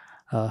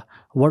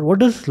 What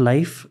does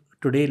life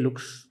today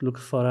looks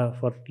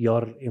for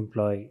your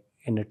employee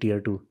in a tier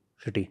 2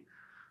 city?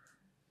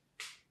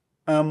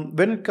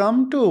 When it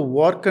comes to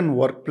work and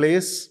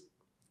workplace,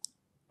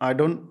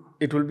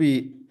 it will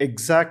be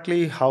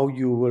exactly how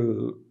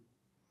your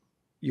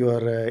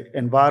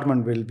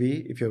environment will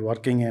be if you're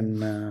working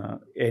in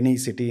any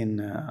city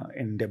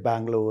in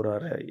Bangalore,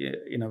 or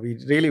we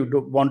really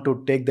want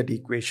to take that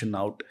equation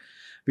out.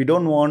 We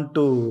don't want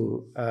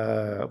to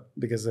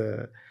because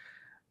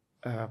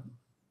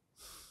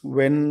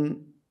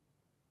when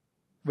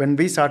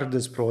we started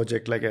this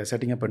project,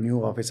 setting up a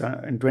new office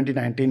in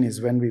 2019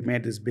 is when we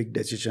made this big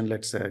decision.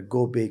 Let's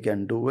go big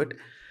and do it.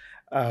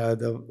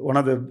 One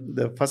of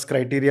the first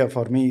criteria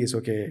for me is,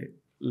 okay,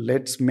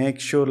 let's make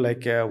sure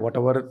like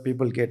whatever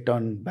people get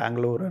on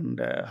Bangalore and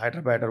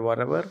Hyderabad or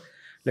whatever,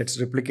 let's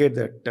replicate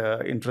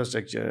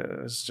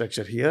that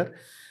structure here,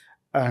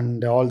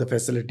 and all the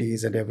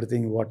facilities and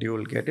everything what you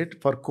will get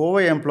it. For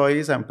Kovai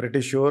employees, I'm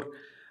pretty sure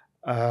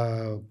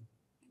uh,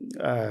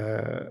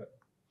 uh,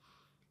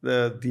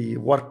 the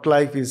work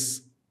life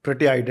is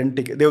pretty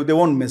identical. They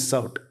won't miss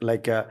out.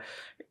 Like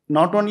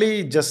not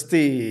only just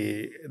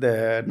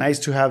the nice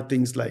to have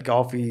things like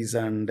office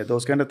and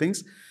those kind of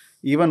things,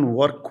 even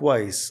work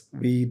wise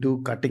we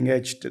do cutting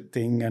edge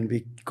thing, and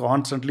we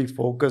constantly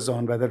focus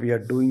on whether we are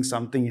doing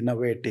something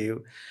innovative,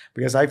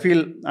 because I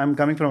feel, I'm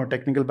coming from a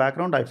technical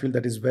background, I feel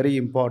that is very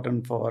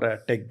important for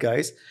tech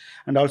guys.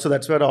 And also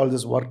that's where all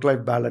this work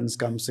life balance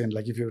comes in.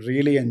 Like if you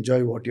really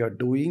enjoy what you're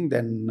doing,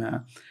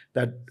 then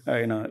that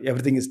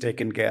everything is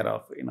taken care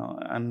of,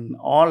 and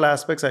all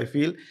aspects, I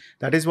feel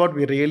that is what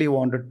we really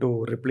wanted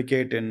to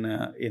replicate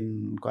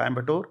in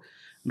Coimbatore.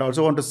 And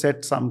also want to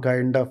set some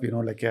kind of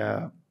like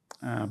a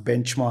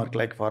benchmark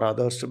like for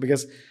others too,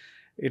 because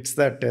it's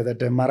that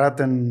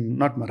marathon,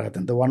 not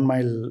marathon, the 1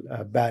 mile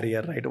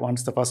barrier, right?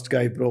 Once the first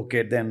guy broke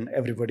it, then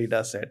everybody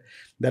does it.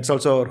 That's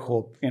also our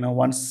hope.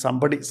 Once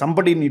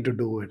somebody need to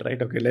do it, right?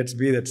 Okay, let's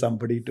be that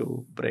somebody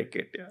to break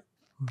it. Yeah.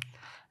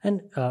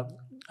 And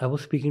I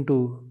was speaking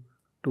to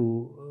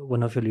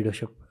one of your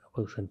leadership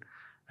person,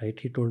 right?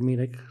 He told me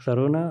like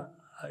Saravana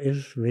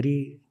is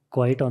very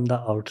quiet on the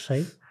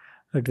outside,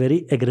 but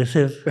very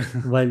aggressive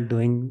while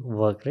doing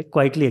work, right?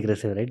 Quietly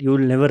aggressive, right? You will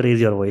never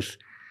raise your voice,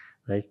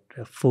 right?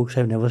 Folks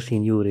have never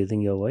seen you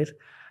raising your voice,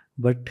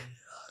 but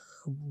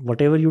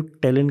whatever you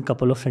tell in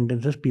couple of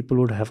sentences, people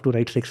would have to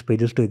write 6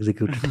 pages to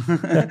execute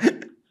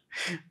it.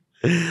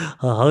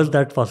 How is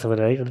that possible,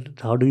 right?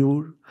 How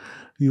do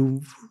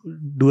you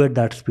do at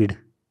that speed?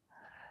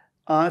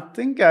 I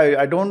think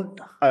I don't.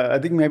 I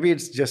think maybe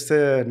it's just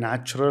a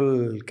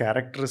natural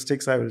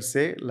characteristics, I will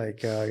say.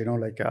 Like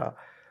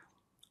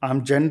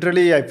I'm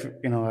generally, I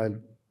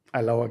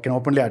can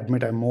openly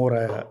admit I'm more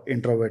a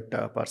introvert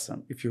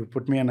person. If you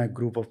put me in a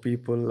group of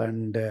people,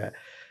 and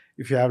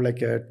if you have like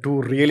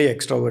two really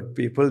extrovert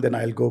people, then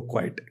I'll go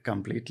quiet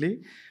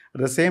completely.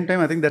 At the same time,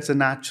 I think that's a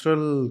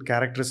natural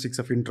characteristics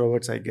of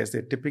introverts. I guess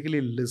they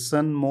typically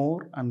listen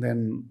more and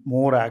then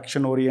more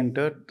action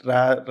oriented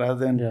rather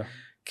than Yeah.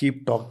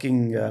 keep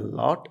talking a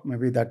lot.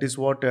 Maybe that is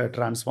what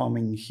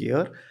transforming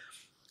here.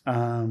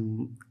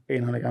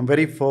 Like I'm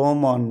very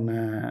firm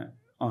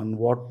on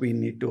what we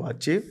need to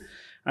achieve,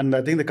 and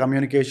I think the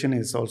communication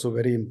is also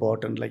very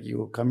important. Like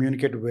you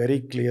communicate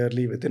very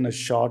clearly within a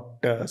short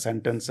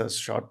sentence, a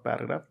short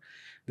paragraph.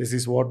 This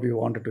is what we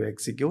wanted to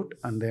execute,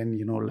 and then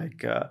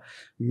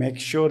make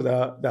sure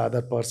the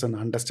other person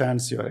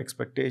understands your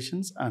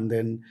expectations, and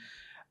then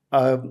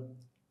uh,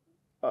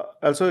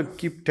 also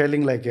keep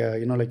telling with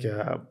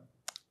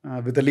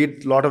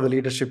the lot of the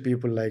leadership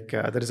people,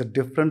 there is a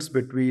difference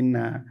between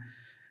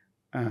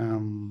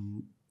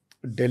um,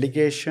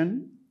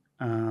 delegation,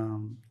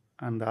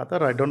 and the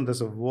other, I don't,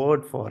 there's a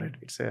word for it,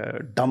 it's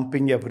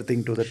dumping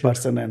everything to the Sure.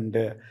 person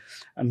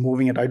and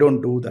moving it. I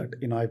don't do that.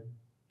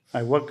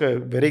 I work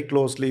very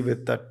closely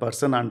with that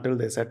person until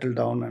they settle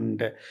down,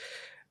 and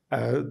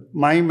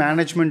my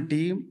management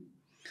team,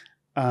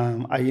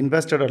 I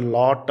invested a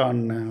lot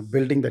on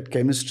building that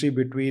chemistry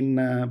between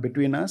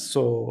us.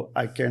 So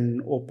I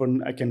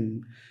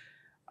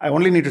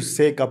only need to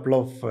say a couple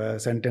of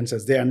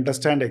sentences. They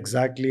understand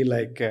exactly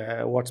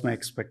what's my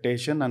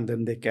expectation, and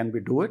then they can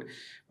be do it.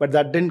 But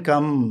that didn't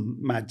come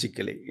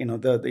magically.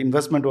 The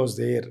investment was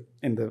there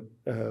in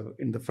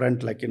the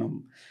front.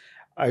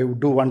 I would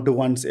do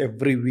one-to-ones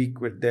every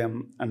week with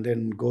them, and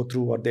then go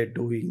through what they're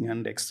doing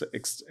and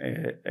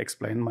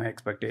explain my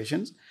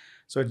expectations.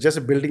 So it's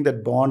just building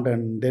that bond,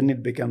 and then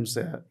it becomes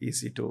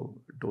easy to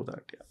do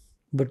that.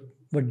 Yeah.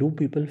 But do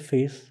people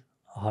face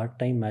a hard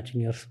time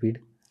matching your speed?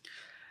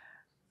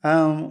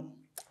 Yeah,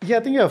 I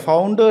think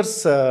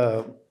founders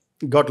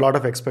got a lot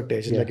of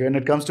expectations. Yeah. Like when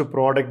it comes to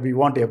product, we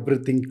want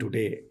everything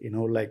today.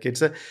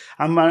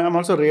 I'm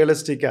also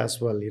realistic as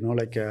well.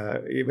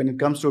 When it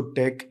comes to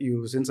tech,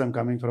 since I'm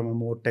coming from a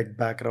more tech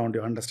background,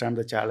 you understand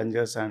the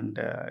challenges, and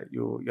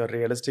you're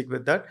realistic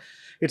with that.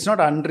 It's not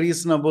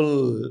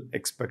unreasonable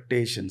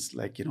expectations.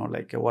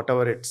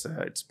 Whatever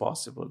it's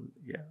possible.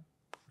 Yeah.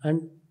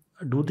 And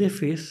do they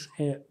face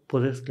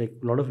possess, like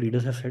a lot of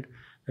leaders have said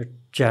that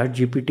Chat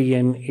GPT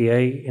and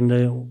AI in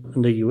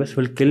the US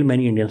will kill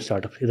many Indian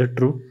startups. Is it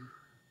true?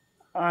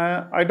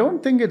 I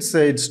don't think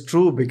it's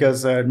true,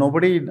 because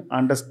nobody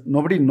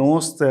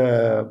knows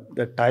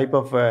the type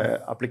of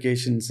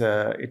applications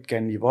it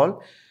can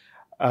evolve.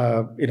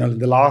 In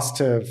the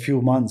last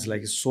few months,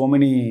 like so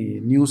many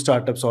new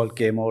startups all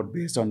came out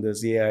based on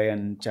this AI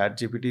and Chat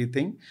GPT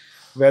thing.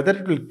 Whether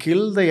it will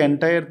kill the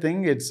entire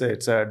thing, it's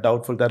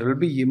doubtful. There will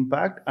be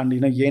impact, and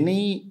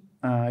any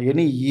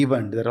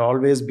event, there will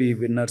always be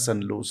winners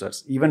and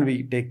losers. Even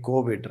we take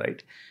COVID,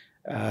 right?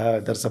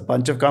 There's a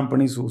bunch of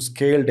companies who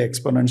scaled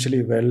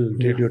exponentially well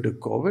due to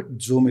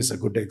COVID. Zoom is a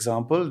good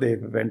example. They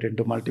went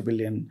into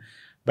multi-billion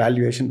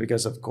valuation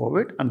because of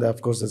COVID, and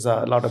of course, there's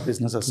a lot of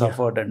businesses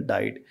suffered and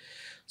died.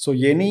 So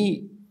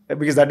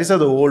because that is how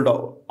the old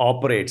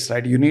operates,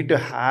 right? You need to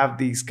have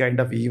these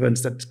kind of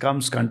events that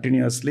comes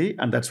continuously,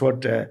 and that's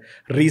what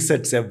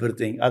resets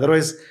everything.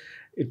 Otherwise,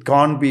 it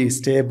can't be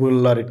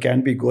stable, or it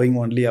can be going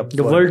only up.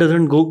 The world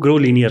doesn't grow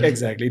linear.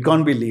 Exactly. It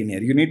can't be linear.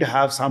 You need to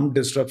have some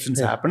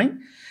disruptions happening.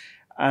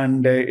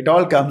 And it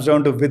all comes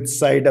down to which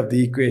side of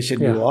the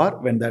equation you are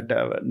when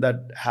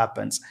that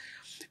happens.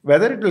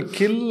 Whether it will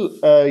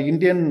kill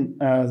Indian,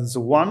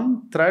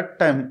 one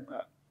threat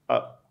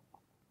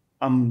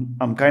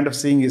I'm kind of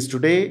seeing is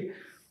today,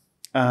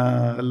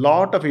 a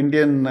lot of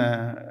Indian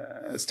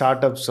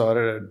startups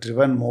are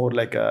driven more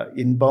like a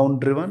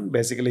inbound driven.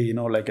 Basically,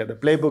 like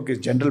the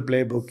general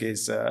playbook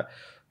is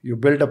you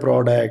build a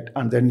product,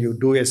 and then you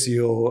do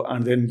SEO,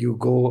 and then you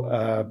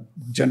go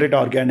generate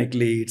organic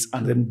leads,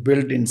 and then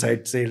build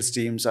inside sales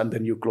teams, and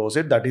then you close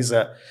it.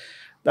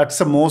 That's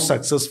the most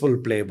successful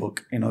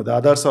playbook. The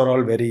others are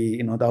all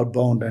very, the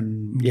outbound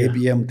and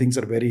ABM things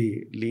are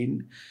very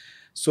lean.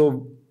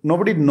 So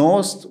nobody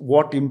knows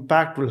what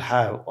impact will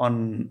have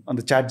on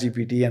the chat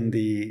GPT and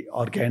the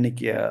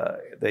organic.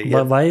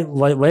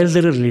 Why is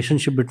there a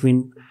relationship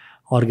between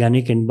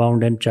organic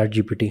inbound and chat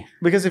GPT?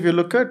 Because if you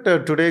look at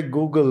today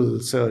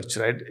Google search,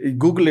 right?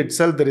 Google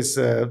itself, there's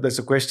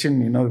a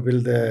question,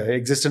 will the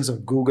existence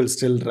of Google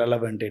still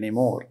relevant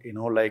anymore?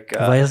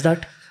 Why is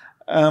that?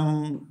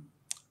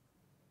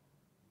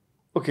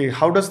 Okay,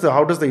 how does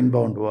the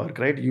inbound work,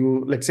 right?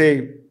 Let's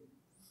say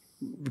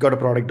we got a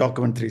product,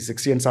 Document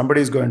 360, and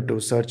somebody is going to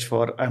search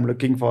for, I'm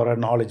looking for a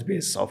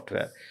knowledge-based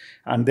software.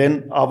 And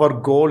then our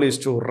goal is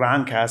to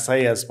rank as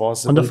high as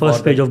possible. On the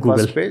first page of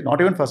Google.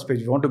 Not even first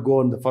page. We want to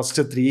go on the first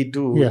three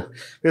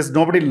because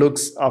nobody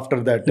looks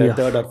after that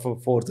third or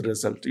fourth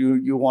result.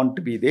 You want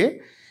to be there.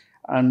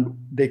 And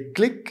they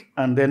click,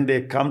 and then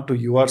they come to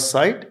your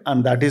site.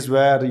 And that is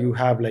where you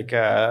have like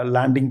a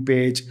landing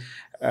page.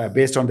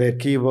 Based on their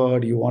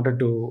keyword, you wanted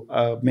to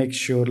make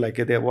sure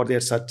what they're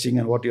searching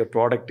and what your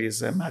product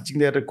is matching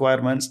their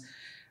requirements,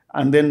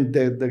 and then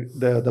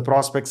the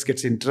prospects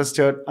gets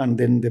interested, and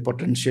then they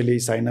potentially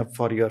sign up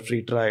for your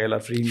free trial or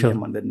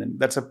freemium, and then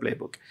that's a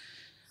playbook.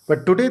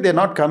 But today they're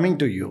not coming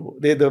to you.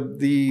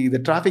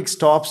 The traffic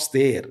stops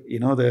there.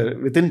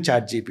 Within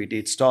ChatGPT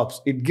it stops.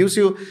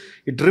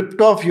 It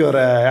ripped off your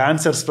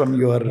answers from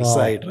your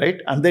site, right?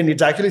 And then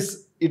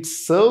it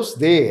serves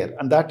there,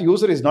 and that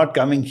user is not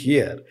coming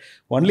here.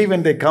 Only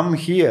when they come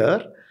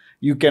here,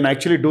 you can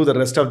actually do the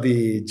rest of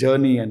the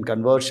journey and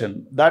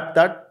conversion.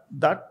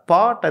 That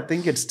part, I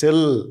think it's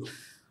still,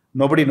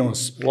 nobody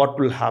knows what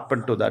will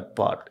happen to that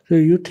part. So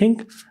you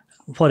think,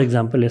 for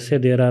example, let's say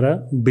there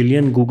are 1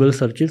 billion Google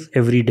searches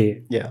every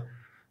day. Yeah.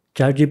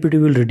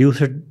 ChatGPT will reduce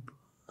it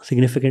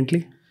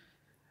significantly?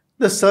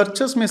 The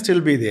searches may still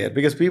be there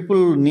because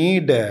people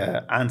need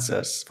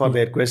answers for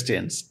their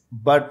questions.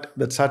 But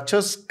the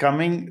searches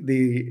coming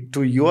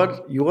to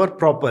your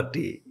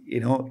property,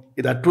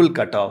 that will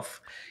cut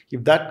off.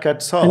 If that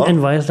cuts off...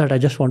 And why is that? I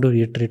just want to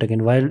reiterate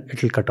again. Why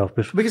it will cut off?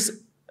 Because,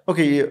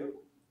 okay,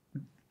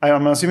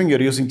 I'm assuming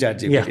you're using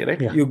ChatGPT,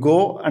 right? Yeah. You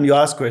go and you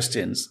ask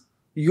questions.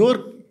 You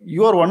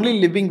are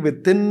only living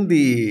within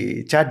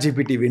the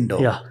ChatGPT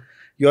window. Yeah.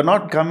 You're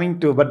not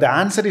coming to, but the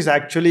answer is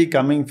actually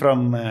coming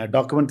from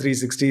Document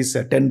 360's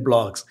 10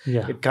 blocks.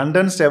 Yeah. It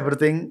condensed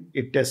everything,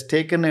 it has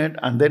taken it,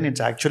 and then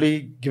it's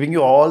actually giving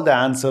you all the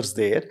answers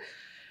there.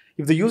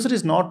 If the user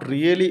is not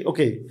really,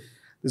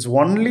 this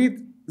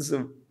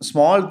a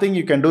small thing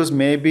you can do is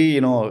maybe,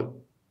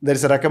 there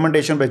is a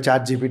recommendation by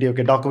ChatGPT,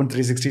 Document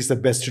 360 is the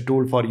best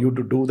tool for you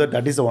to do that.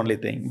 That is the only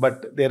thing.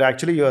 But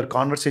your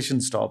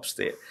conversation stops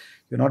there.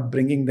 You're not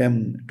bringing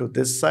them to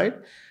this side.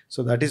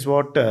 So that is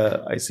what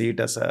I see it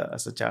as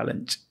a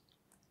challenge.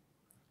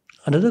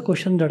 Another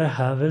question that I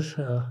have is,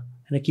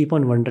 and I keep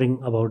on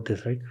wondering about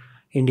this, right?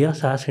 India's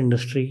SaaS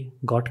industry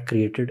got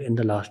created in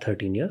the last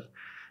 13 years,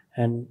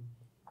 and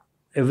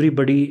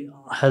everybody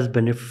has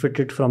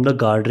benefited from the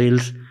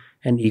guardrails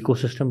and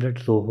ecosystem that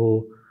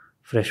Zoho,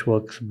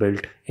 Freshworks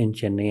built in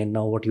Chennai, and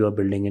now what you are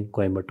building in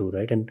Coimbatore,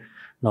 right? And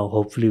now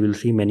hopefully we'll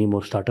see many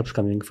more startups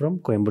coming from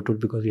Coimbatore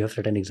because you have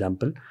set an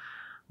example.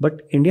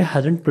 But India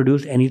hasn't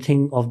produced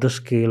anything of the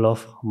scale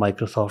of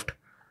Microsoft,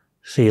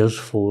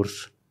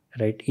 Salesforce,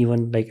 right?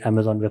 Even like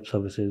Amazon Web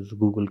Services,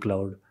 Google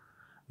Cloud.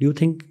 Do you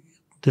think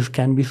this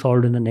can be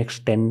solved in the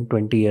next 10,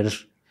 20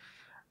 years?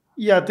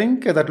 Yeah, I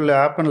think that will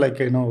happen.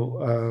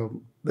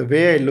 The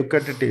way I look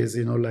at it is,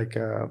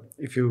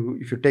 if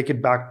you take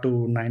it back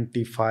to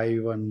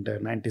 95 and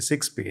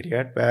 96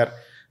 period where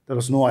there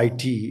was no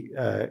IT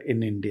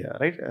in India,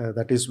 right?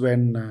 That is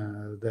when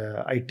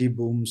the IT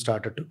boom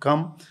started to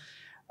come.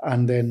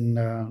 And then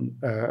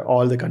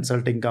all the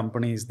consulting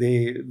companies,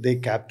 they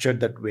captured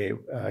that wave.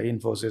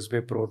 Infosys,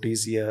 Wipro,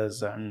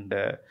 TCS, and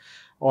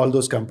all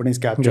those companies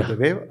captured the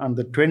wave. And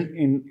the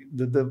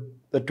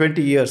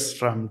 20 years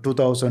from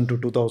 2000 to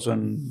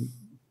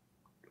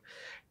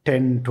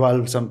 2010,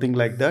 12, something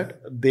like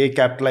that, they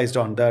capitalized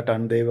on that,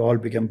 and they all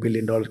become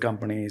billion-dollar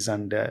companies.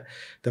 And the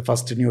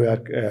first New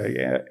York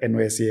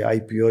NYSE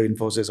IPO,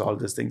 Infosys, all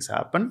these things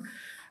happened.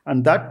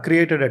 And that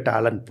created a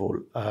talent pool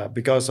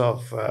because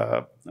of,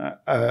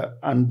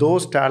 and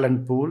those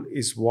talent pool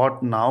is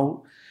what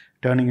now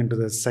turning into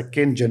the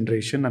second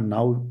generation. And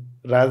now,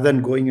 rather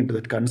than going into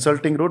the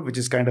consulting route, which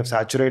is kind of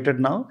saturated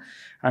now,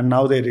 and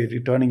now they're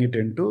returning it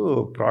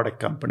into product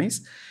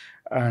companies.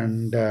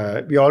 And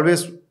we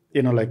always,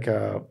 there's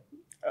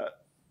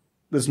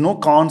no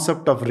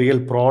concept of real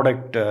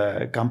product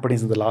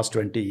companies in the last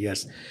 20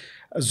 years.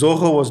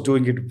 Zoho was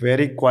doing it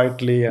very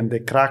quietly, and they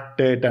cracked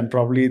it, and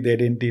probably they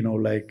didn't,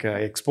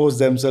 expose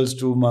themselves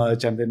too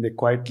much, and then they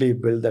quietly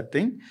built that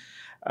thing.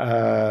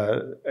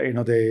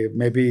 They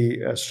maybe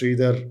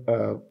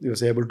Sridhar he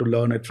was able to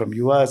learn it from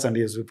US, and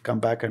he has come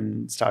back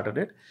and started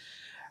it.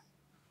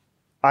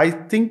 I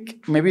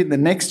think maybe in the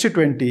next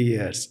 20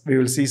 years, we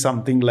will see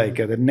something like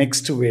the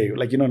next wave.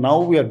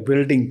 Now we are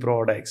building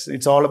products.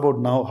 It's all about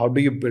now, how do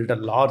you build a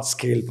large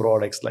scale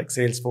products like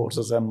Salesforce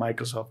and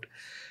Microsoft?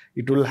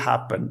 It will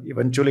happen.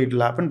 Eventually it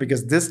will happen,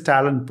 because this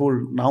talent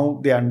pool, now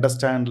they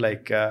understand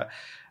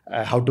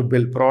how to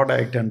build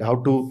product and how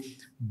to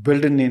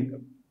build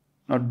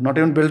not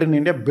even build in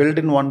India, build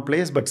in one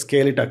place, but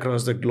scale it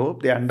across the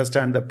globe. They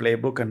understand the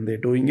playbook and they're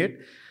doing it.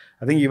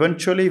 I think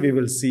eventually we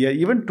will see,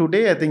 even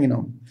today, I think,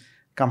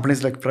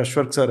 companies like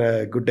Freshworks are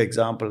a good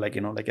example. Like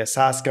a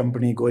SaaS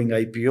company going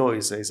IPO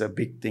is a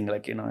big thing.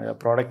 A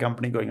product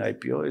company going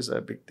IPO is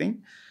a big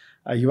thing.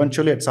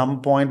 Eventually, at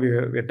some point, we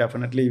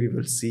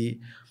will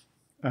see.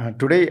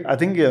 Today, I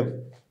think we are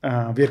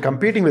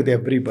competing with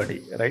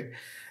everybody, right?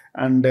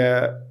 And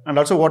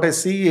also what I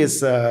see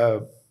is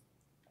the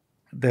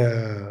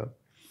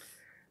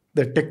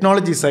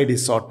technology side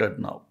is sorted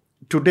now.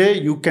 Today,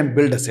 you can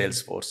build a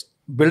Salesforce.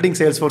 Building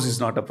Salesforce is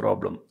not a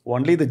problem.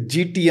 Only the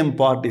GTM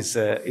part is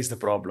the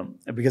problem,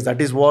 because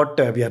that is what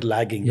we are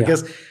lagging. Yeah.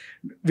 Because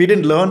we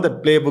didn't learn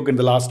that playbook in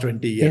the last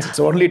 20 years. Yeah.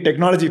 So only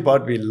technology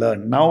part we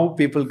learn. Now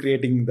people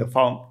creating the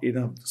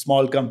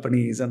small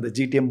companies and the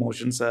GTM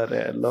motions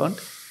are learned.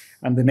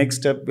 And the next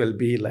step will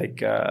be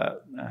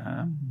at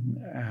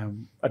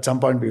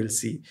some point we will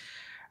see.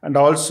 And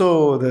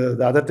also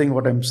the other thing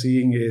what I'm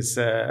seeing is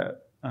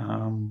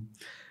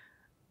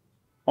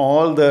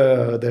all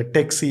the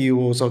tech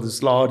CEOs of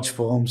these large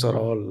firms are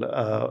all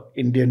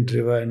Indian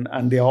driven,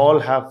 and they all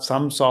have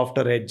some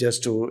softer edges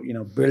to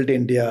build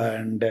India.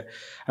 And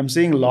I'm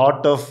seeing a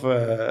lot of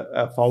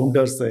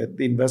founders, the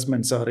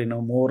investments are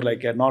more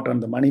like not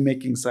on the money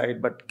making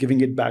side, but giving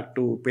it back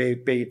to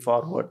pay it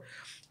forward.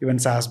 Even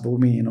SaaS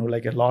Boomi,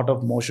 like a lot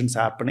of motions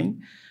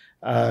happening.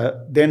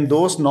 Then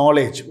those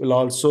knowledge will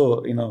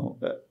also,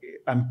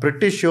 I'm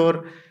pretty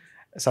sure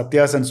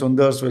Satyas and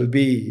Sundars will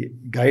be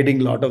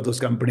guiding a lot of those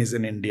companies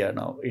in India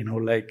now,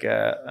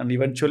 and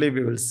eventually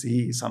we will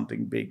see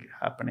something big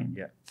happening.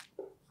 Yeah.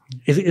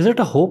 Is it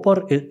a hope,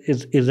 or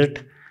is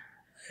it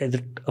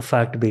a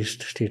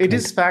fact-based statement? It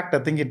is fact. I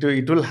think it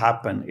will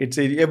happen.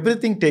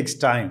 Everything takes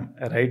time,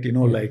 right?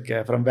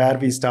 From where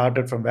we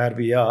started, from where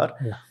we are.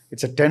 Yeah.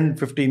 It's a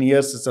 10-15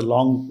 years. It's a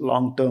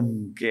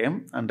long-term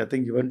game, and I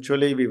think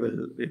eventually we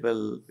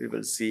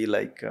will see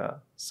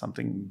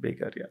something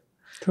bigger. Yeah.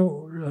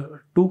 So,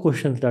 two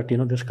questions that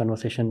this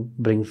conversation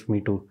brings me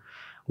to.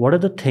 What are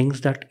the things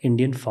that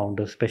Indian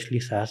founders, especially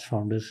SaaS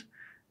founders,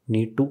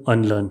 need to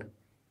unlearn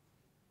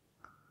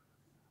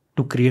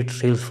to create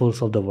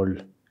Salesforce of the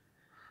world?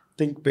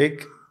 Think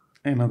big.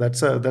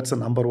 That's a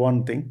number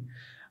one thing.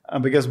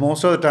 Because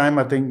most of the time,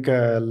 I think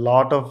a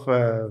lot of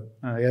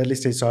early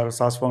stage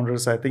SaaS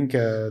founders, I think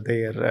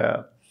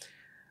they're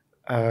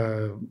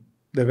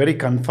very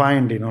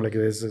confined,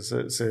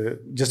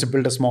 just to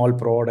build a small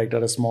product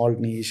or a small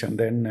niche and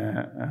then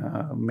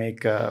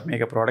make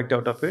a product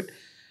out of it.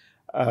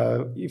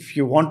 If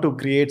you want to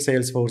create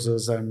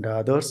Salesforces and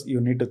others, you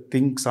need to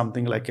think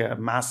something like a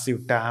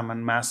massive TAM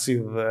and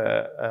massive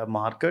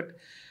market.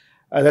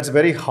 That's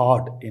very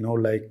hard,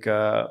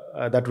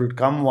 that will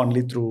come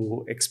only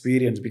through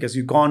experience, because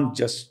you can't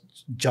just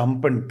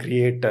jump and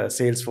create a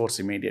Salesforce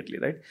immediately,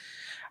 right?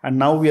 And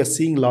now we are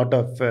seeing a lot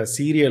of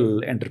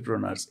serial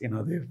entrepreneurs.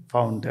 They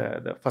found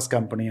the first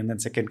company and then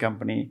second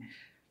company.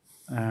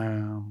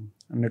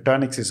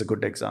 Nutanix is a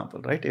good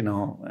example, right?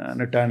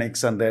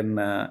 Nutanix, and then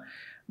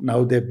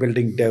now they're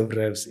building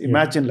DevRevs.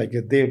 Imagine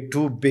they're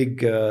two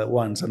big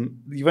ones, and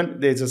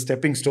even there's a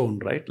stepping stone,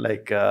 right?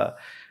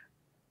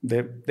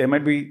 They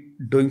might be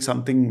doing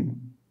something.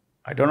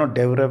 I don't know.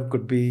 DevRev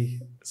could be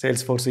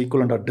Salesforce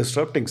equivalent or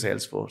disrupting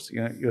Salesforce.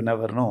 You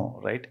never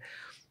know, right?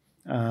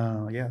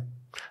 Yeah.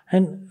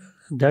 And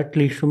that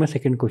leads to my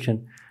second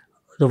question.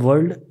 The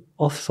world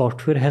of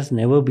software has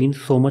never been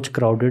so much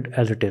crowded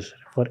as it is.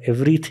 For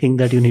everything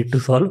that you need to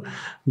solve,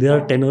 there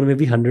are 10 or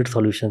maybe 100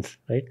 solutions,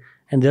 right?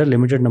 And there are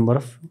limited number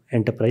of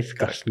enterprise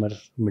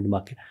customers,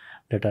 mid-market,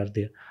 that are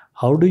there.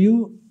 How do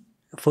you,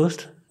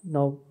 first,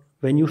 now,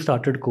 when you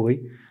started Koi,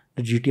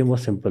 the GTM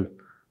was simple.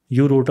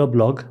 You wrote a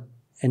blog,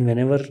 and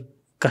whenever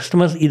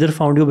customers either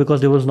found you because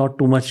there was not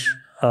too much,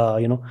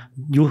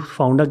 you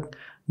found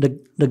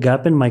the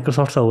gap in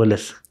Microsoft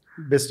serverless.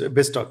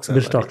 BizTalk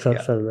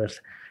serverless.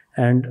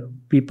 And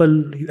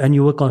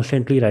you were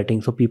constantly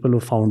writing, so people who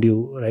found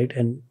you, right?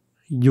 And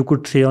you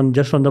could say on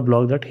the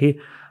blog that, hey,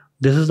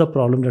 this is the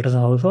problem that is a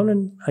household.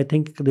 And I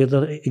think there's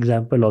an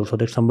example also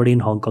that somebody in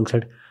Hong Kong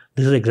said,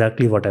 this is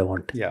exactly what I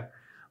want. Yeah.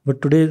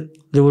 But today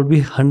there would be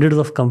hundreds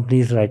of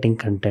companies writing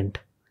content,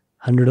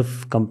 hundreds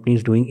of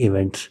companies doing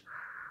events.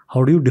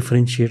 How do you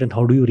differentiate and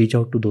how do you reach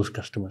out to those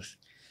customers?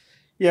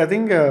 Yeah, I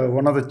think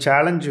one of the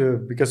challenges,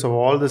 because of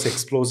all this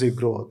explosive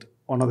growth,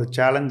 one of the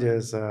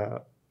challenges,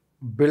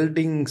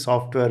 building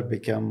software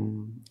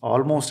become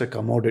almost a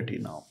commodity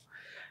now.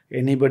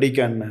 Anybody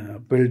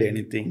can build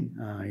anything,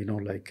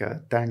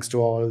 thanks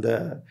to all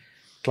the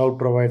cloud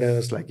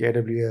providers like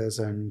AWS.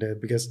 And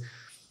because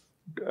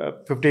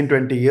 15,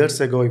 20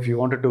 years ago, if you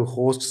wanted to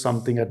host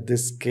something at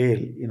this scale,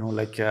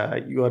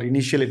 your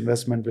initial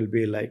investment will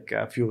be like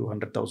a few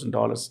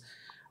 $100,000,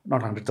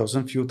 not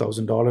 100,000, few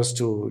 $1,000s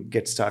to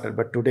get started.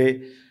 But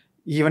today,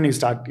 even you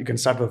can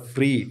start for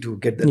free to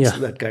get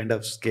that kind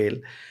of scale.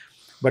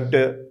 But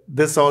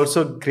this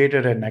also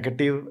created a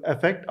negative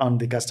effect on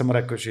the customer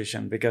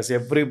acquisition, because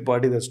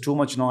there's too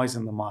much noise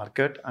in the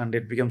market, and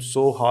it becomes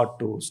so hard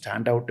to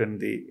stand out in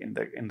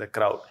the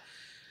crowd.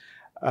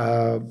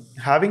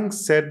 Having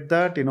said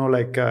that,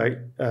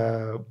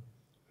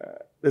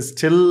 there's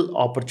still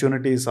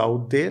opportunities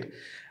out there.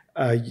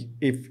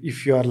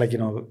 If you are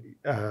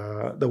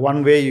the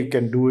one way you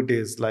can do it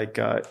is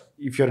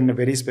if you're in a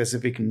very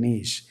specific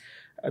niche,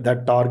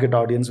 that target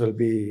audience will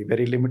be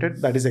very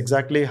limited. That is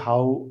exactly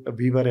how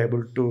we were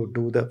able to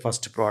do the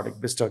first product,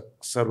 BizTalk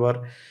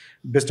Server.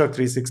 BizTalk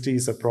 360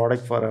 is a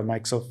product for a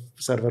Microsoft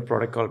server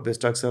product called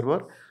BizTalk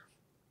Server.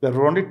 There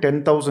were only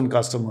 10,000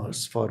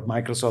 customers for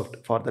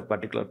Microsoft for that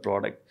particular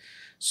product.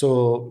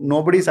 So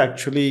nobody's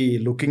actually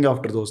looking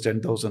after those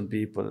 10,000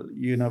 people.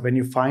 When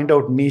you find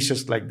out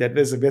niches like that,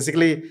 is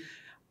basically,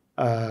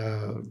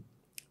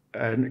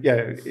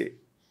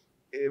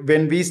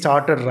 when we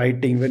started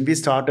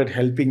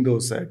helping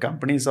those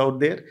companies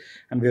out there,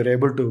 and we were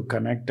able to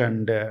connect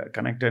and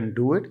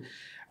do it.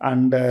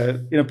 And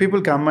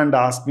people come and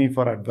ask me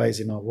for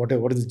advice. What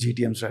is the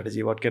GTM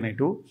strategy? What can I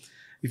do?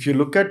 If you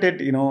look at it,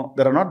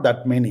 there are not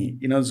that many.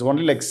 It's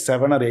only like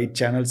 7 or 8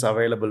 channels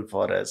available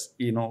for us.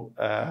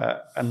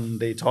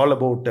 And it's all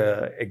about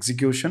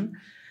execution.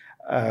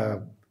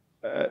 Rather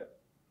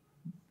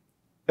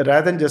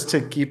than just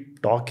to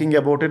keep talking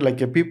about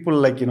it,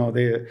 people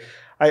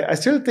I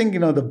still think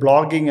the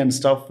blogging and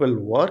stuff will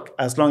work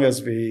as long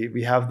as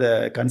we have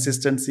the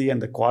consistency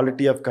and the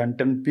quality of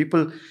content.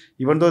 People,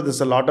 even though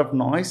there's a lot of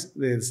noise,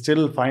 they're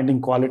still finding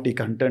quality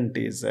content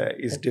is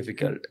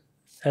difficult.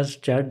 As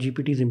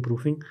ChatGPT is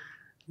improving,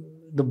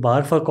 the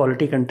bar for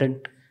quality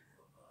content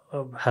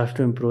has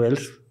to improve.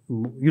 Else,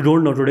 you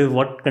don't know today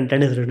what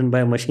content is written by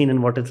a machine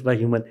and what is by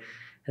human.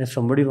 And if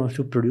somebody wants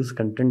to produce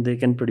content, they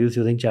can produce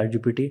using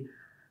ChatGPT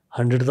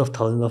hundreds of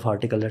thousands of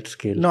articles at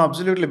scale. No,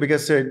 absolutely.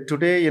 Because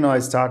today, I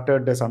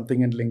started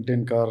something in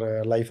LinkedIn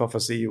called Life of a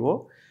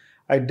CEO.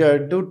 I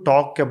do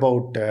talk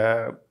about,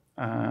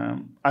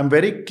 I'm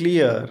very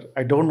clear.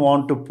 I don't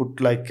want to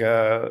put like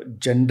a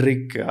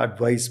generic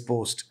advice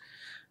post,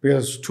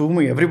 because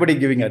everybody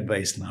giving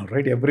advice now,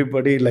 right?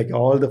 Everybody,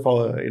 all the,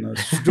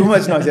 too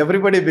much noise.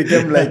 Everybody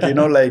became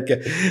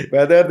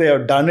whether they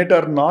have done it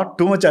or not,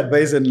 too much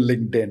advice in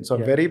LinkedIn. So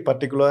I'm very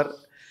particular.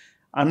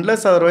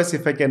 Unless otherwise,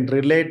 if I can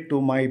relate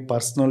to my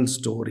personal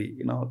story,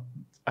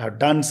 I've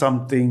done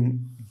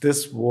something,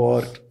 this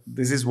worked,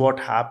 this is what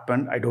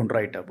happened, I don't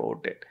write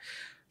about it.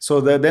 So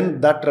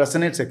then that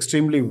resonates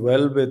extremely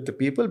well with the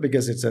people,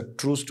 because it's a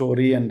true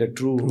story and a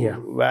true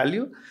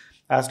value.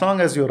 As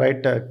long as you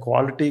write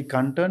quality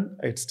content,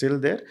 it's still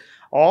there.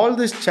 All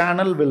this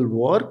channel will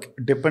work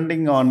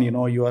depending on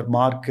your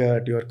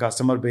market, your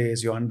customer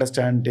base, your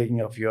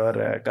understanding of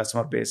your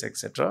customer base,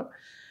 etc.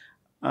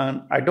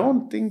 And I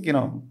don't think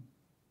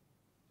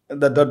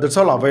that's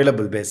all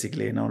available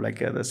basically.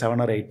 The 7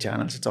 or 8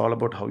 channels. It's all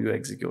about how you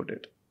execute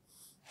it.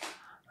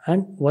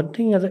 And one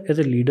thing as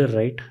a leader,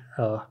 right?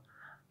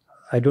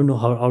 I don't know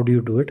how do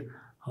you do it,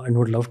 and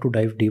would love to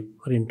dive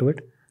deeper into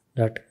it.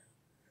 That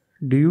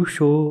do you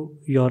show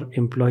your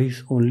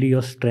employees only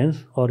your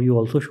strengths, or you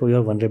also show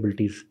your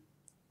vulnerabilities?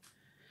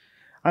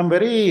 I'm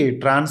very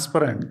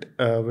transparent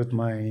with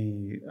my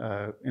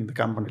in the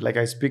company.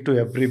 I speak to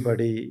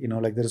everybody.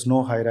 There is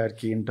no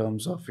hierarchy in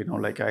terms of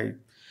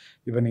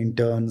even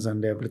interns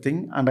and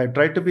everything. And I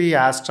try to be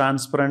as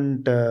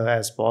transparent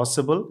as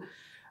possible.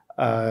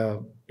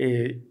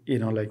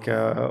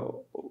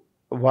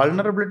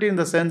 Vulnerability in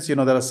the sense, there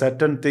are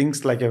certain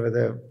things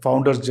the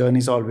founder's journey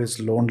is always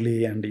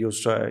lonely, and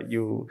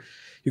you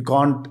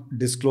can't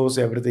disclose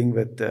everything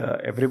with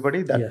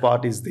everybody. That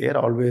part is there,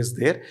 always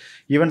there.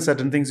 Even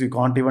certain things you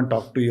can't even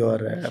talk to your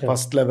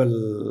first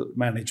level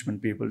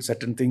management people.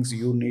 Certain things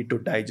you need to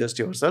digest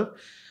yourself.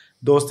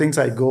 Those things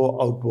I go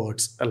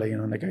outwards, I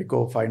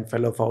go find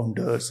fellow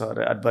founders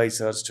or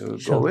advisors to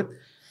go with.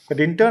 But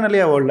internally,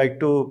 I would like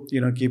to,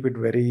 keep it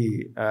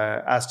very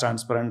as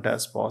transparent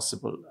as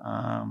possible.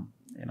 I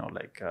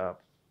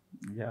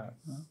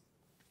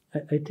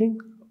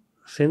think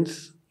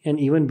since, and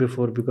even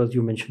before, because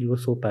you mentioned you were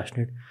so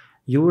passionate,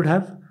 you would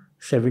have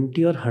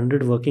 70 or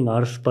 100 working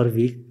hours per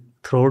week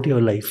throughout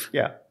your life.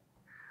 Yeah.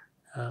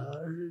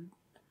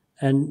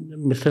 And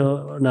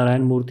Mr.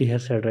 Narayan Murthy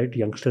has said, right,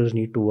 youngsters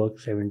need to work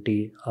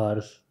 70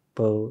 hours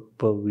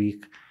per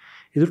week.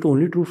 Is it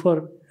only true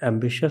for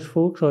ambitious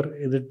folks, or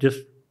is it just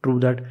true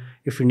that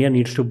if India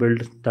needs to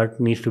build, that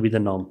needs to be the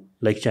norm,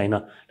 like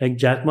China? Like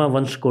Jack Ma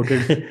once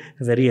quoted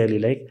very early,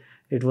 like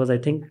it was, I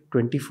think,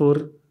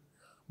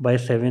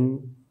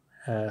 24/7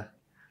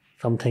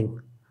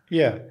 something.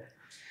 Yeah.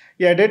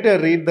 Yeah, I did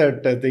read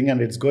that thing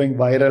and it's going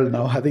viral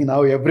now. I think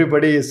now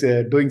everybody is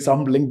doing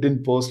some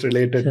LinkedIn post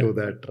related to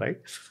that, right?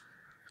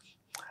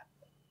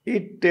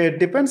 It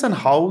depends on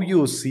how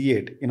you see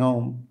it.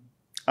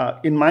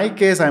 In my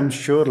case, I'm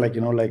sure, I'll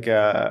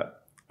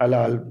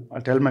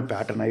tell my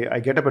pattern. I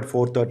get up at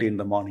 4:30 in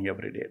the morning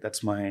every day.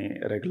 That's my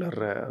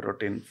regular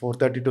routine.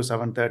 4:30 to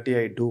 7:30,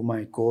 I do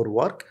my core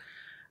work.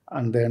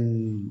 And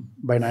then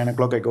by 9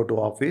 o'clock, I go to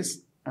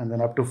office. And then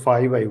up to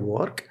 5, I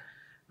work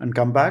and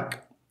come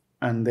back.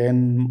 And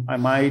then I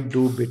might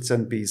do bits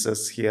and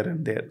pieces here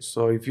and there.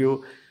 So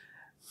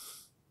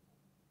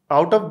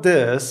out of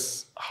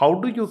this, how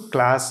do you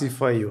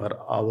classify your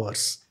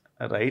hours,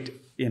 right?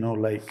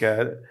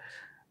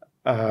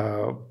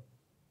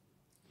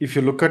 If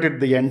you look at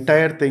it, the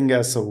entire thing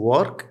as a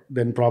work,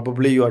 then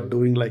probably you are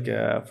doing like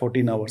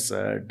 14 hours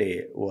a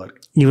day work.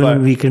 Even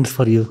on weekends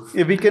for you?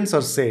 Weekends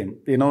are same,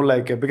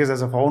 because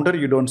as a founder,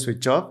 you don't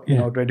switch off,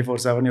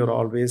 24/7, you're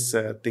always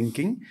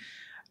thinking.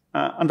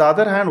 On the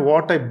other hand,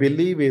 what I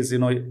believe is,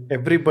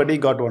 everybody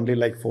got only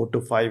like 4 to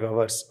 5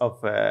 hours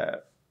of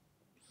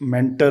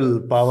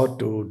mental power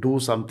to do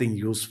something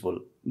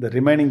useful. The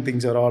remaining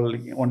things are all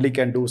only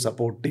can do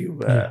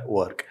supportive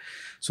work.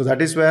 So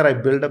that is where I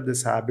build up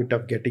this habit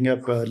of getting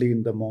up early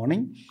in the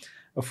morning.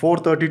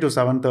 4:30 to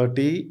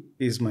 7:30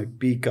 is my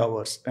peak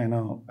hours. I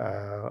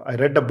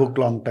read a book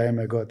long time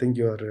ago. I think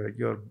your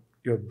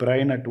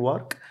brain at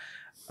work.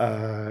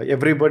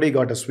 Everybody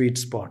got a sweet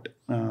spot,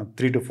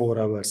 3 to 4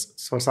 hours.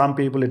 So some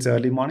people it's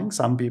early morning.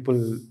 Some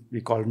people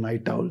we call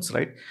night owls,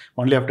 right?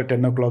 Only after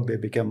 10 o'clock they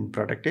become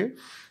productive.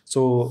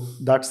 So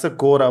that's the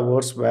core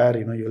hours where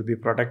you'll be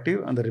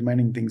productive, and the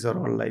remaining things are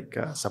all like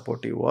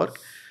supportive work.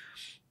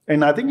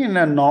 And I think in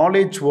a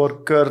knowledge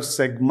worker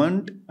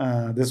segment,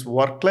 this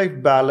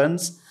work-life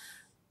balance,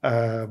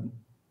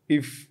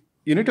 if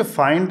you need to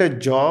find a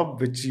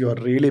job which you are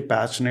really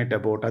passionate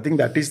about, I think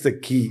that is the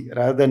key,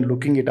 rather than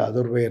looking at the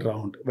other way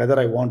around, whether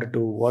I wanted to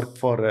work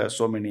for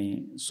so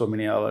many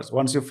hours.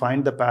 Once you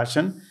find the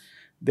passion,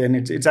 then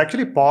it's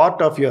actually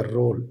part of your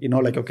role.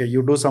 Okay,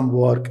 you do some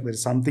work,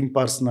 there's something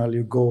personal,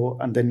 you go,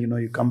 and then,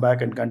 you come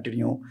back and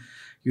continue.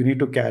 You need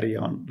to carry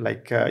on.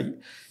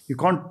 You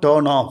can't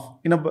turn off.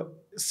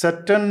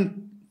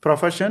 Certain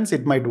professions,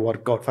 it might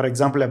work out. For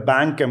example, a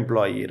bank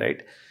employee,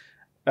 right?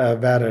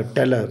 Where a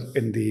teller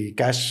in the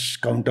cash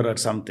counter or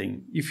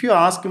something. If you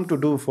ask him to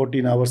do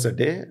 14 hours a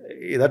day,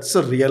 that's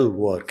a real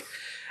work.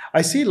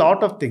 I see a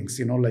lot of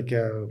things,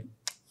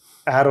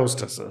 air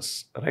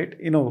hostesses, right?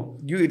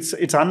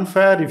 It's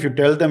unfair if you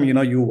tell them,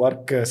 you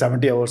work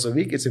 70 hours a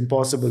week. It's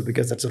impossible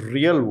because that's a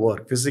real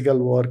work, physical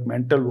work,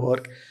 mental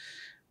work.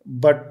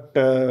 But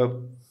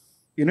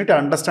you need to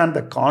understand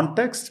the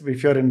context.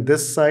 If you're in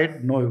this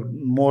side,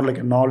 more like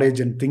a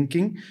knowledge and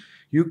thinking,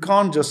 you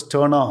can't just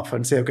turn off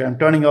and say, okay, I'm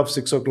turning off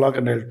 6 o'clock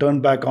and I'll turn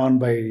back on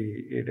by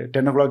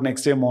 10 o'clock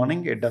next day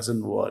morning. It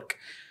doesn't work.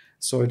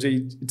 So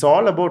it's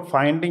all about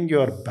finding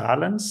your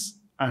balance,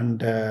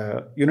 and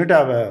you need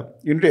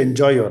to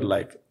enjoy your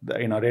life.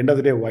 At the end of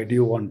the day, why do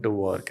you want to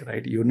work,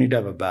 right? You need to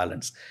have a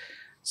balance.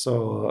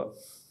 So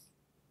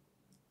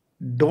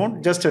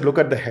don't just look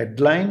at the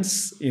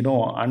headlines,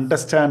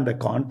 understand the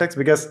context,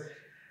 because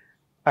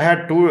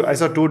I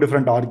saw two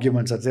different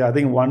arguments. I'd say, I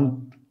think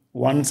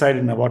one side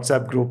in a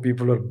WhatsApp group,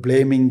 people are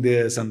blaming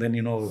this, and then,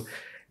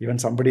 even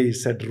somebody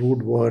said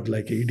rude word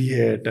like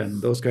idiot and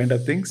those kind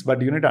of things,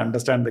 but you need to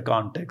understand the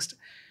context.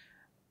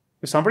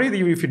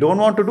 If you don't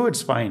want to do,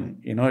 it's fine,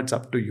 it's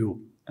up to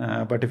you.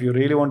 But if you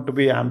really want to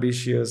be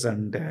ambitious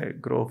and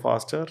grow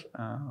faster,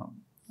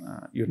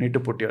 you need to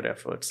put your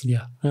efforts.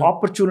 Yeah.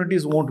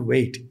 Opportunities won't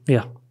wait.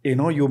 Yeah.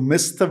 You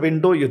miss the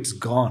window, it's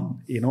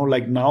gone.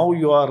 Now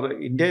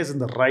India is in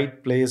the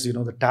right place.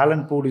 The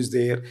talent pool is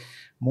there.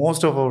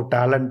 Most of our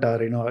talent are,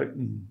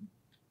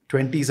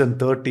 20s and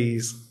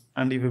 30s.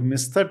 And if you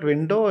miss that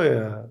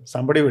window,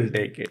 somebody will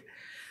take it.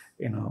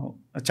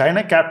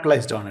 China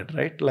capitalized on it,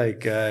 right?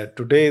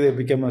 Today they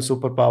became a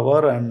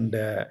superpower, and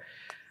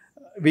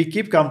we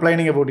keep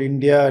complaining about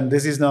India and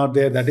this is not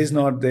there, that is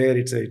not there.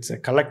 It's a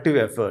collective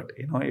effort.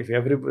 If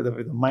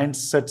the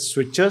mindset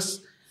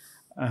switches,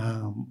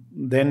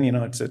 then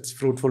it's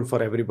fruitful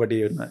for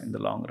everybody in the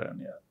long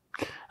run.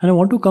 Yeah. And I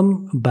want to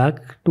come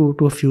back to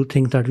a few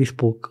things that we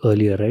spoke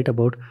earlier, right?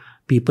 About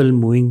people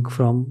moving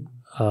from,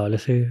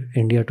 let's say,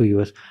 India to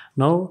US.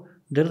 Now,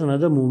 there's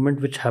another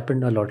movement which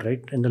happened a lot,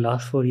 right? In the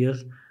last 4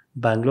 years,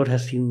 Bangalore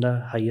has seen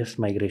the highest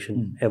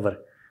migration ever.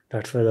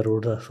 That's why the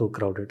roads are so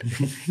crowded.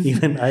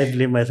 Even I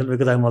blame myself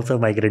because I'm also a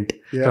migrant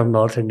from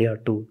North India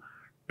to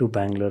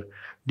Bangalore.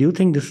 Do you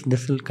think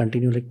this will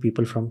continue, like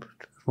people from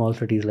small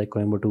cities like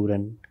Coimbatore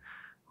and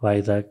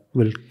Vizag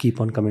will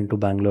keep on coming to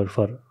Bangalore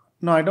for?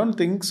 No, I don't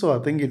think so.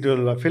 I think it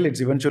will. I feel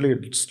it's eventually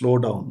it'll slow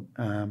down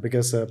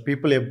because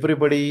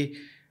everybody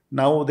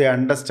now they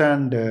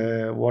understand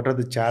what are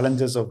the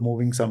challenges of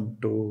moving some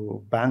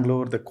to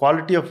Bangalore. The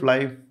quality of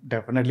life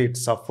definitely it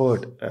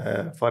suffered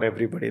for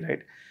everybody,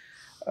 right?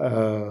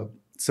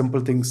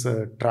 Simple things,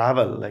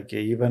 travel, like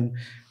even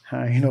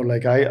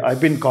like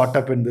I've been caught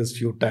up in this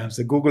few times.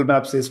 The Google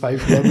Map says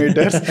 5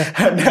 kilometers,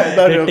 and I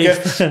thought, It okay,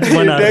 takes 1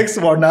 it hour. takes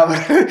 1 hour.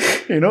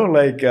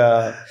 Like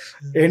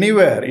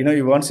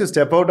anywhere, once you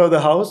step out of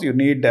the house, you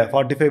need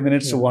 45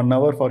 minutes to 1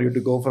 hour for you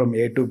to go from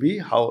A to B.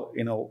 How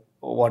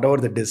whatever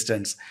the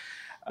distance.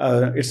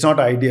 It's not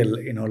ideal,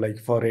 like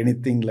for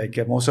anything. Like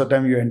most of the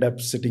time, you end up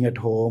sitting at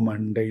home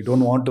and you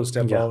don't want to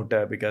step out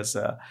because.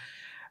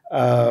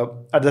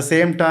 At the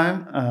same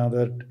time,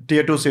 the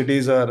tier 2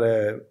 cities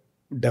are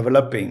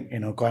developing.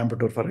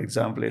 Coimbatore, for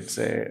example, it's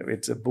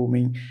a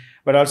booming.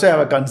 But also, I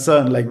have a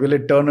concern: like, will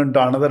it turn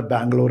into another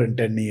Bangalore in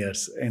 10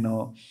 years?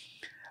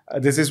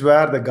 This is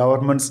where the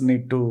governments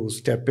need to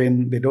step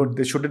in. They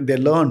shouldn't. They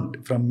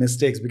learned from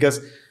mistakes because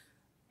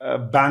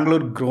Bangalore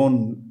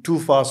grown too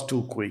fast,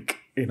 too quick.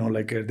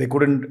 Like they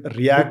couldn't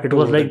react. It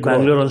was to like the growth.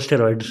 Bangalore on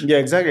steroids. Yeah,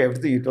 exactly.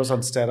 Everything it was on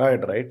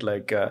steroid, right?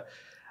 Like.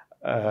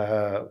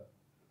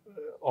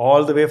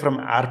 All the way from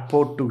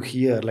airport to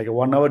here, like a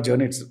 1 hour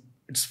journey,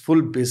 it's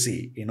full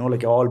busy,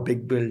 like all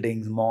big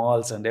buildings,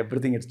 malls, and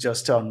everything. It's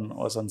just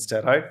was on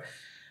steroid.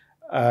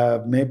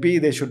 Maybe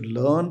they should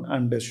learn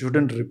and they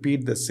shouldn't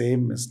repeat the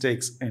same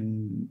mistakes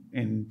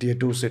in tier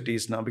 2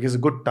 cities now, because it's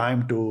a good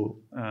time to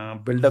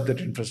build up that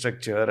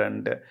infrastructure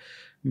and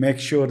make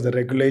sure the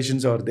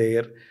regulations are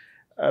there.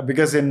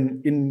 Because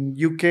in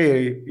UK,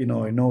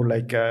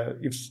 like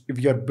if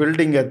you're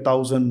building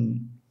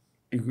 1,000.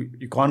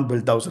 You can't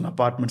build 1,000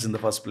 apartments in the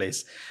first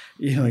place.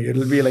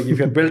 It'll be like if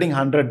you're building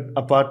 100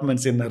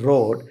 apartments in a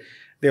road,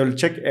 they will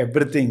check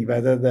everything,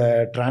 whether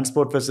the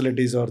transport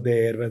facilities are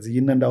there, whether the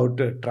in and out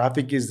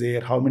traffic is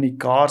there, how many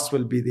cars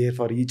will be there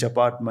for each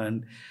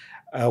apartment,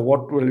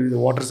 what will be the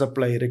water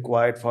supply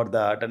required for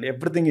that, and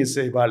everything is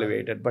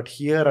evaluated. But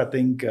here, I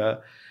think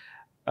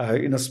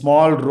in a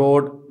small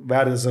road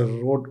where there's a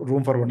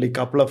room for only a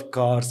couple of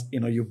cars,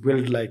 you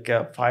build like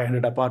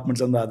 500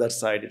 apartments on the other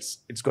side,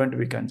 it's going to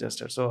be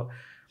congested. So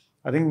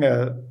I think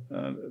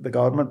the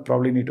government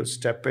probably need to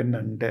step in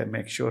and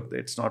make sure that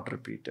it's not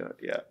repeated.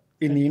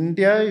 In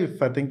India,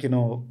 if I think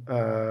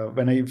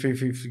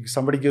if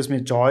somebody gives me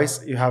a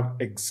choice, you have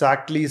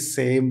exactly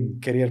same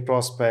career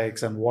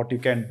prospects and what you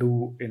can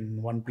do in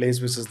one place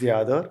versus the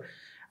other.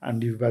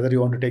 And whether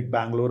you want to take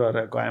Bangalore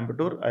or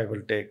Coimbatore, I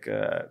will take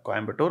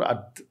Coimbatore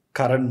at the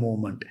current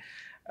moment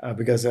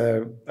because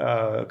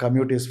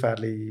commute is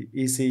fairly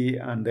easy,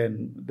 and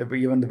then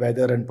even the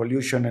weather and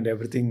pollution and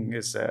everything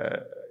is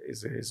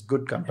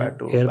good compared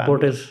to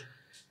airport. Bangalore.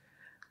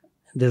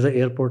 There's an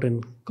airport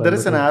in Coimbatore. There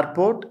is an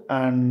airport,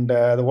 and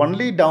the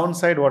only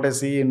downside what I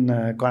see in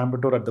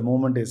Coimbatore at the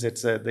moment is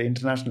the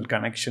international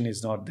connection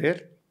is not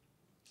there.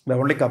 There are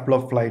only a couple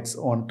of flights,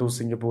 one to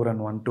Singapore and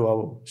one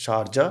to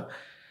Sharjah.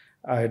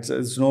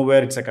 It's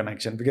nowhere it's a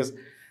connection, because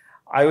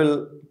I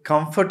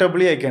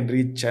can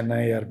reach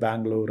Chennai or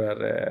Bangalore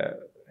or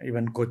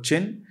even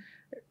Cochin.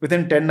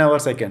 Within 10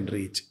 hours I can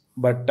reach.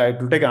 But it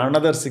will take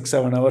another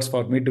 6-7 hours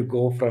for me to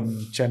go from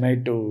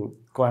Chennai to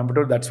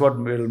Coimbatore. That's what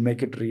will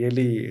make it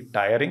really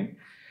tiring.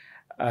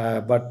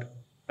 But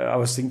I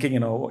was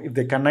thinking, if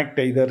they connect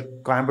either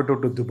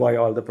Coimbatore to Dubai,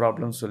 all the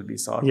problems will be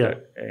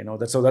sorted.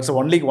 That's the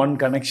only one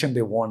connection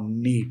they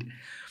need.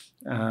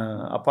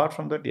 Apart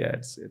from that,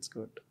 it's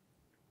good.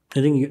 I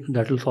think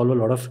that will solve a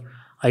lot of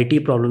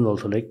IT problems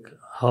also. Like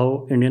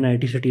how Indian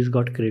IT cities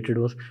got created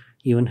was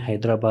even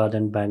Hyderabad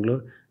and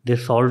Bangalore. They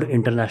solved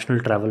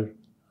international travel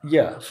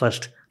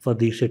first for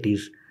these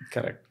cities.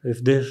 Correct.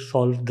 If they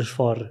solve this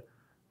for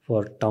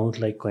towns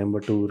like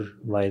Coimbatore,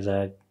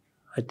 Vizag,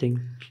 I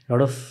think a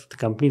lot of the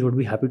companies would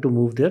be happy to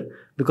move there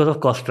because of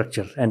cost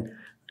structure. And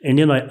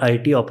Indian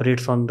IT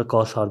operates on the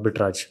cost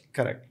arbitrage.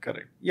 Correct.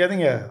 Yeah, I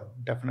think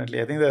definitely.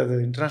 I think the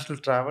international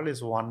travel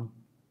is one.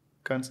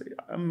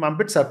 I'm a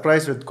bit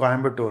surprised with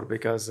Coimbatore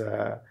because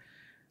the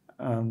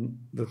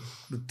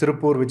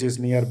Tirupur, which is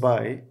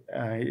nearby,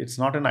 it's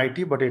not an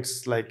IT, but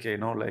it's like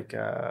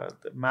the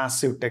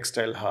massive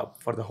textile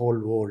hub for the whole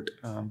world.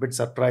 I'm a bit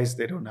surprised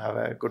they don't have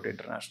a good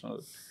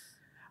international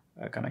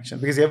connection,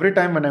 because every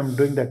time when I'm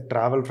doing that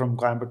travel from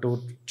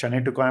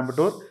Chennai to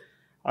Coimbatore,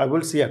 I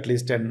will see at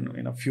least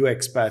few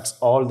expats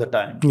all the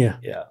time.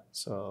 Yeah.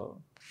 So,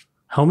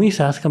 how many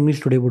SaaS companies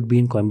today would be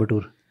in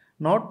Coimbatore?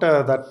 Not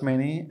that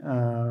many.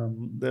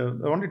 There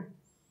are only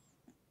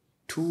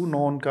 2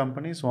 known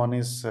companies. One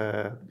is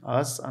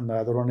us, and the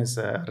other one is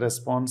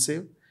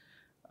Responsive,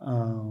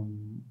 at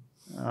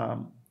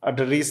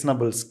a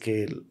reasonable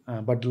scale.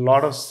 But a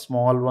lot of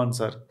small ones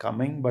are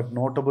coming, but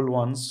notable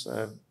ones,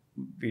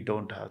 we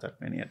don't have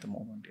that many at the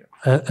moment.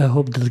 I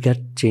hope this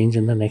get changed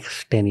in the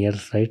next 10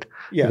 years, right?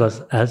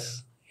 Because I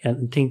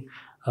think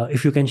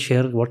if you can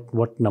share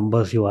what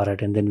numbers you are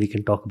at, and then we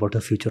can talk about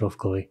the future of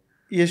Koi.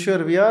 Yeah,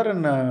 sure. We are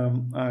in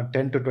a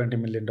 10 to $20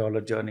 million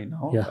journey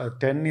now. Yeah.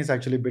 10 is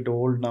actually a bit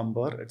old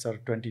number. It's our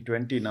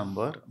 2020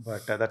 number,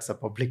 but that's a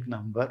public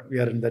number. We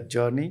are in that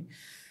journey.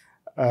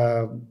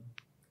 Uh,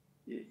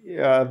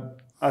 yeah,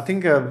 I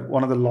think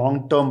one of the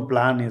long-term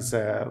plan is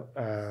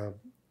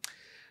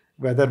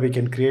whether we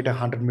can create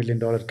 $100 million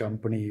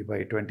company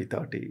by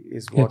 2030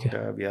 is what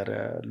Okay. we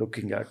are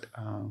looking at.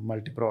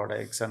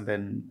 Multi-products and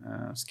then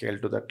scale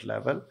to that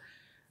level.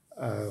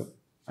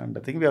 And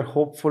I think we are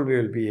hopeful we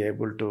will be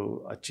able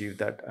to achieve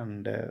that.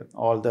 And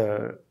all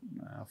the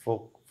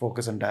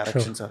focus and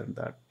directions are in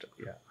that.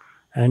 Yeah.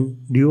 And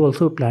do you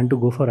also plan to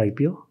go for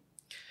IPO?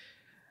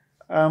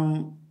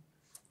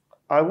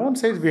 I won't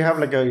say we have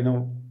like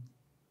a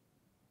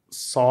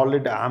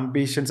solid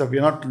ambitions of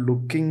we're not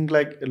looking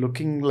like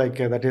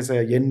that is a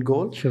end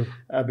goal. Sure.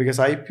 Because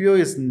IPO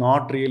is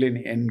not really an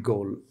end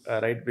goal,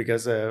 right?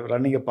 Because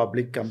running a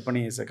public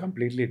company is a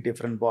completely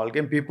different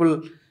ballgame.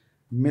 People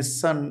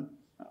miss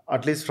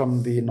at least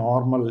from the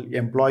normal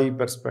employee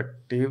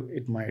perspective,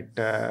 it might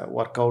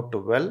work out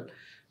well.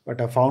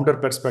 But a founder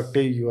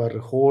perspective, your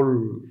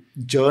whole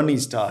journey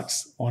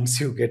starts once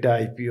you get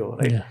an IPO,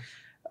 right? Yeah.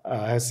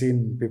 I have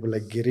seen people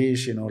like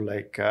Girish,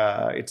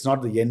 it's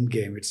not the end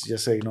game. It's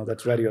just,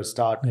 that's where you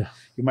start. Yeah.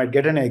 You might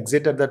get an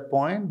exit at that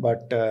point,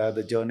 but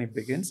the journey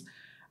begins.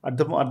 At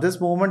this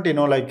moment, we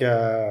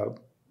are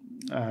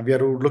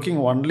looking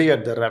only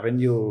at the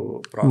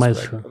revenue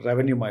prospect,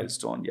 revenue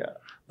milestone. Yeah.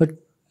 But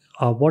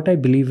what I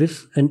believe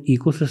is an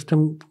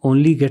ecosystem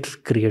only gets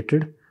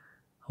created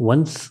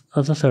once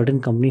a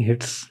certain company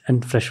hits,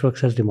 and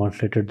Freshworks has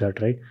demonstrated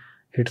that, right?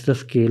 Hits the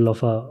scale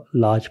of a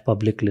large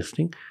public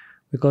listing,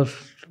 because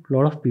a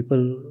lot of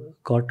people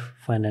got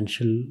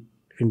financial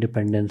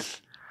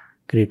independence,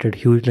 created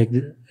huge, like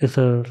it's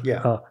a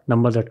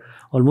number that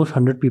almost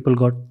 100 people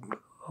got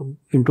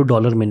into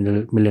dollar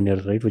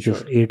millionaires, right? Which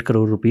is 8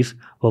 crore rupees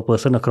per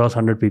person across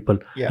 100 people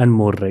and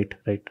more, right?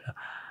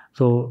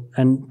 So,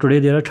 and today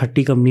there are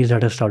 30 companies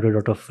that have started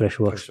out of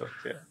Freshworks.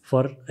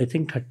 For, I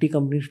think, 30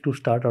 companies to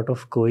start out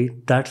of Koi,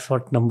 that's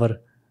what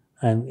number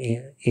I'm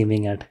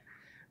aiming at.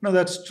 No,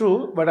 that's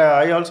true. But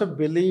I also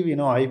believe,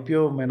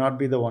 IPO may not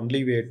be the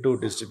only way to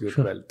distribute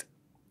wealth.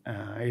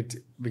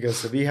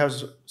 Because we have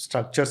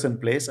structures in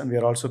place, and we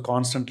are also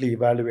constantly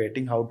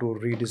evaluating how to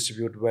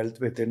redistribute wealth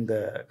within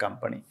the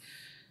company.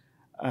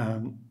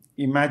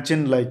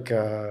 Imagine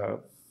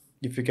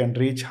if you can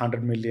reach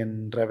 100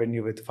 million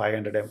revenue with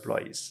 500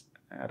 employees,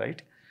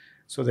 right?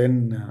 So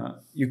then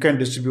you can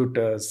distribute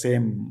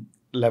same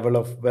level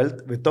of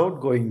wealth without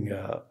going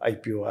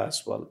IPO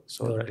as well.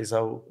 So that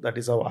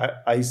is how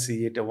I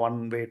see it.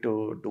 One way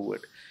to do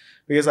it,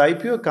 because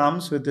IPO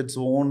comes with its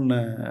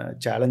own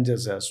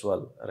challenges as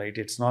well, right?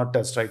 It's not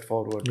a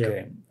straightforward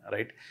game,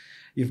 right?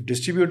 If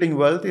distributing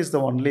wealth is the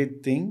only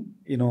thing,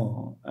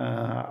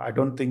 I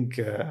don't think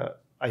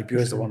IPO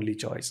is the only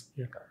choice.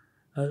 Yeah.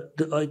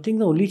 I think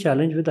the only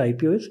challenge with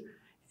IPO is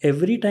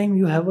every time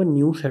you have a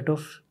new set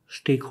of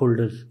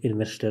stakeholders,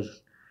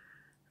 investors,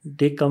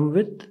 they come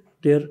with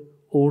their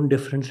own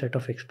different set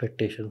of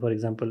expectations. For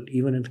example,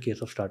 even in the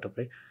case of startup,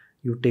 right?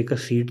 You take a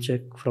seed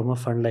check from a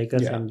fund like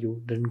us, and you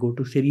then go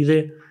to Series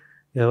A,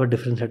 you have a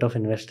different set of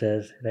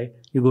investors, right?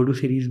 You go to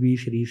Series B,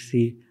 Series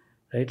C,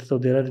 right? So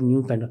there are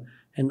new kind of,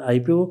 and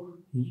IPO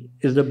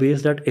is the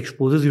base that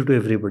exposes you to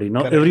everybody.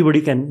 Now everybody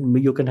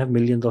you can have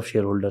millions of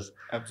shareholders.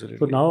 Absolutely.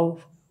 So now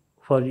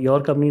for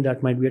your company,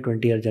 that might be a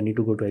 20-year journey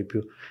to go to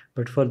IPO.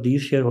 But for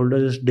these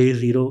shareholders, it's day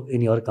zero in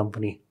your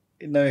company.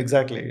 No,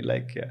 exactly.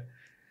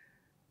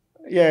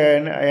 Yeah,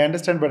 and I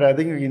understand, but I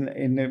think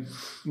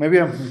maybe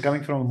I'm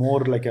coming from more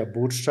like a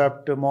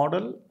bootstrapped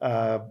model.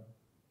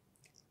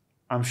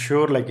 I'm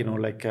sure,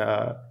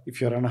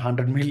 if you're on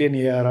 100 million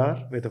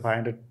ARR with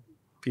 500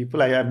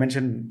 people, I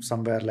mentioned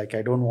somewhere,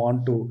 I don't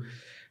want to.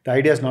 The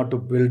idea is not to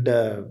build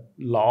a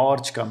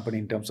large company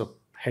in terms of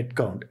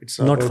headcount. It's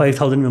not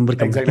 5,000 member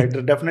company.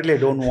 Exactly. Definitely, I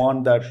don't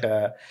want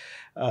that.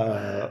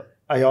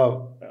 I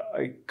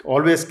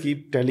always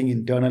keep telling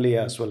internally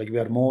as well, we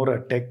are more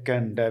a tech,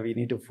 and we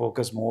need to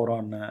focus more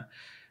on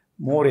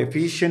more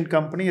efficient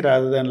company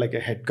rather than like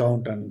a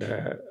headcount. And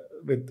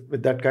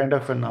with that kind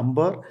of a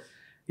number,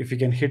 if you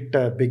can hit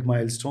big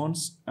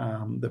milestones,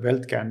 the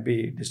wealth can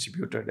be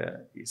distributed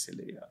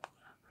easily. Yeah.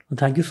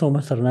 Thank you so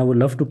much, Saravana. I would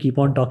love to keep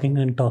on talking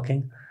and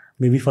talking.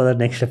 Maybe for the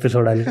next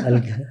episode,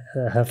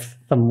 I'll have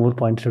some more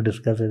points to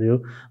discuss with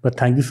you. But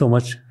thank you so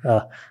much.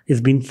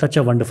 It's been such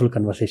a wonderful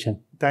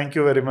conversation. Thank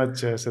you very much,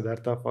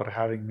 Siddhartha, for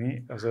having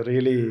me. It was a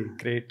really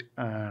great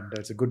and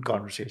it's a good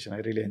conversation.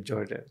 I really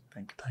enjoyed it.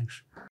 Thank you.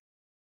 Thanks.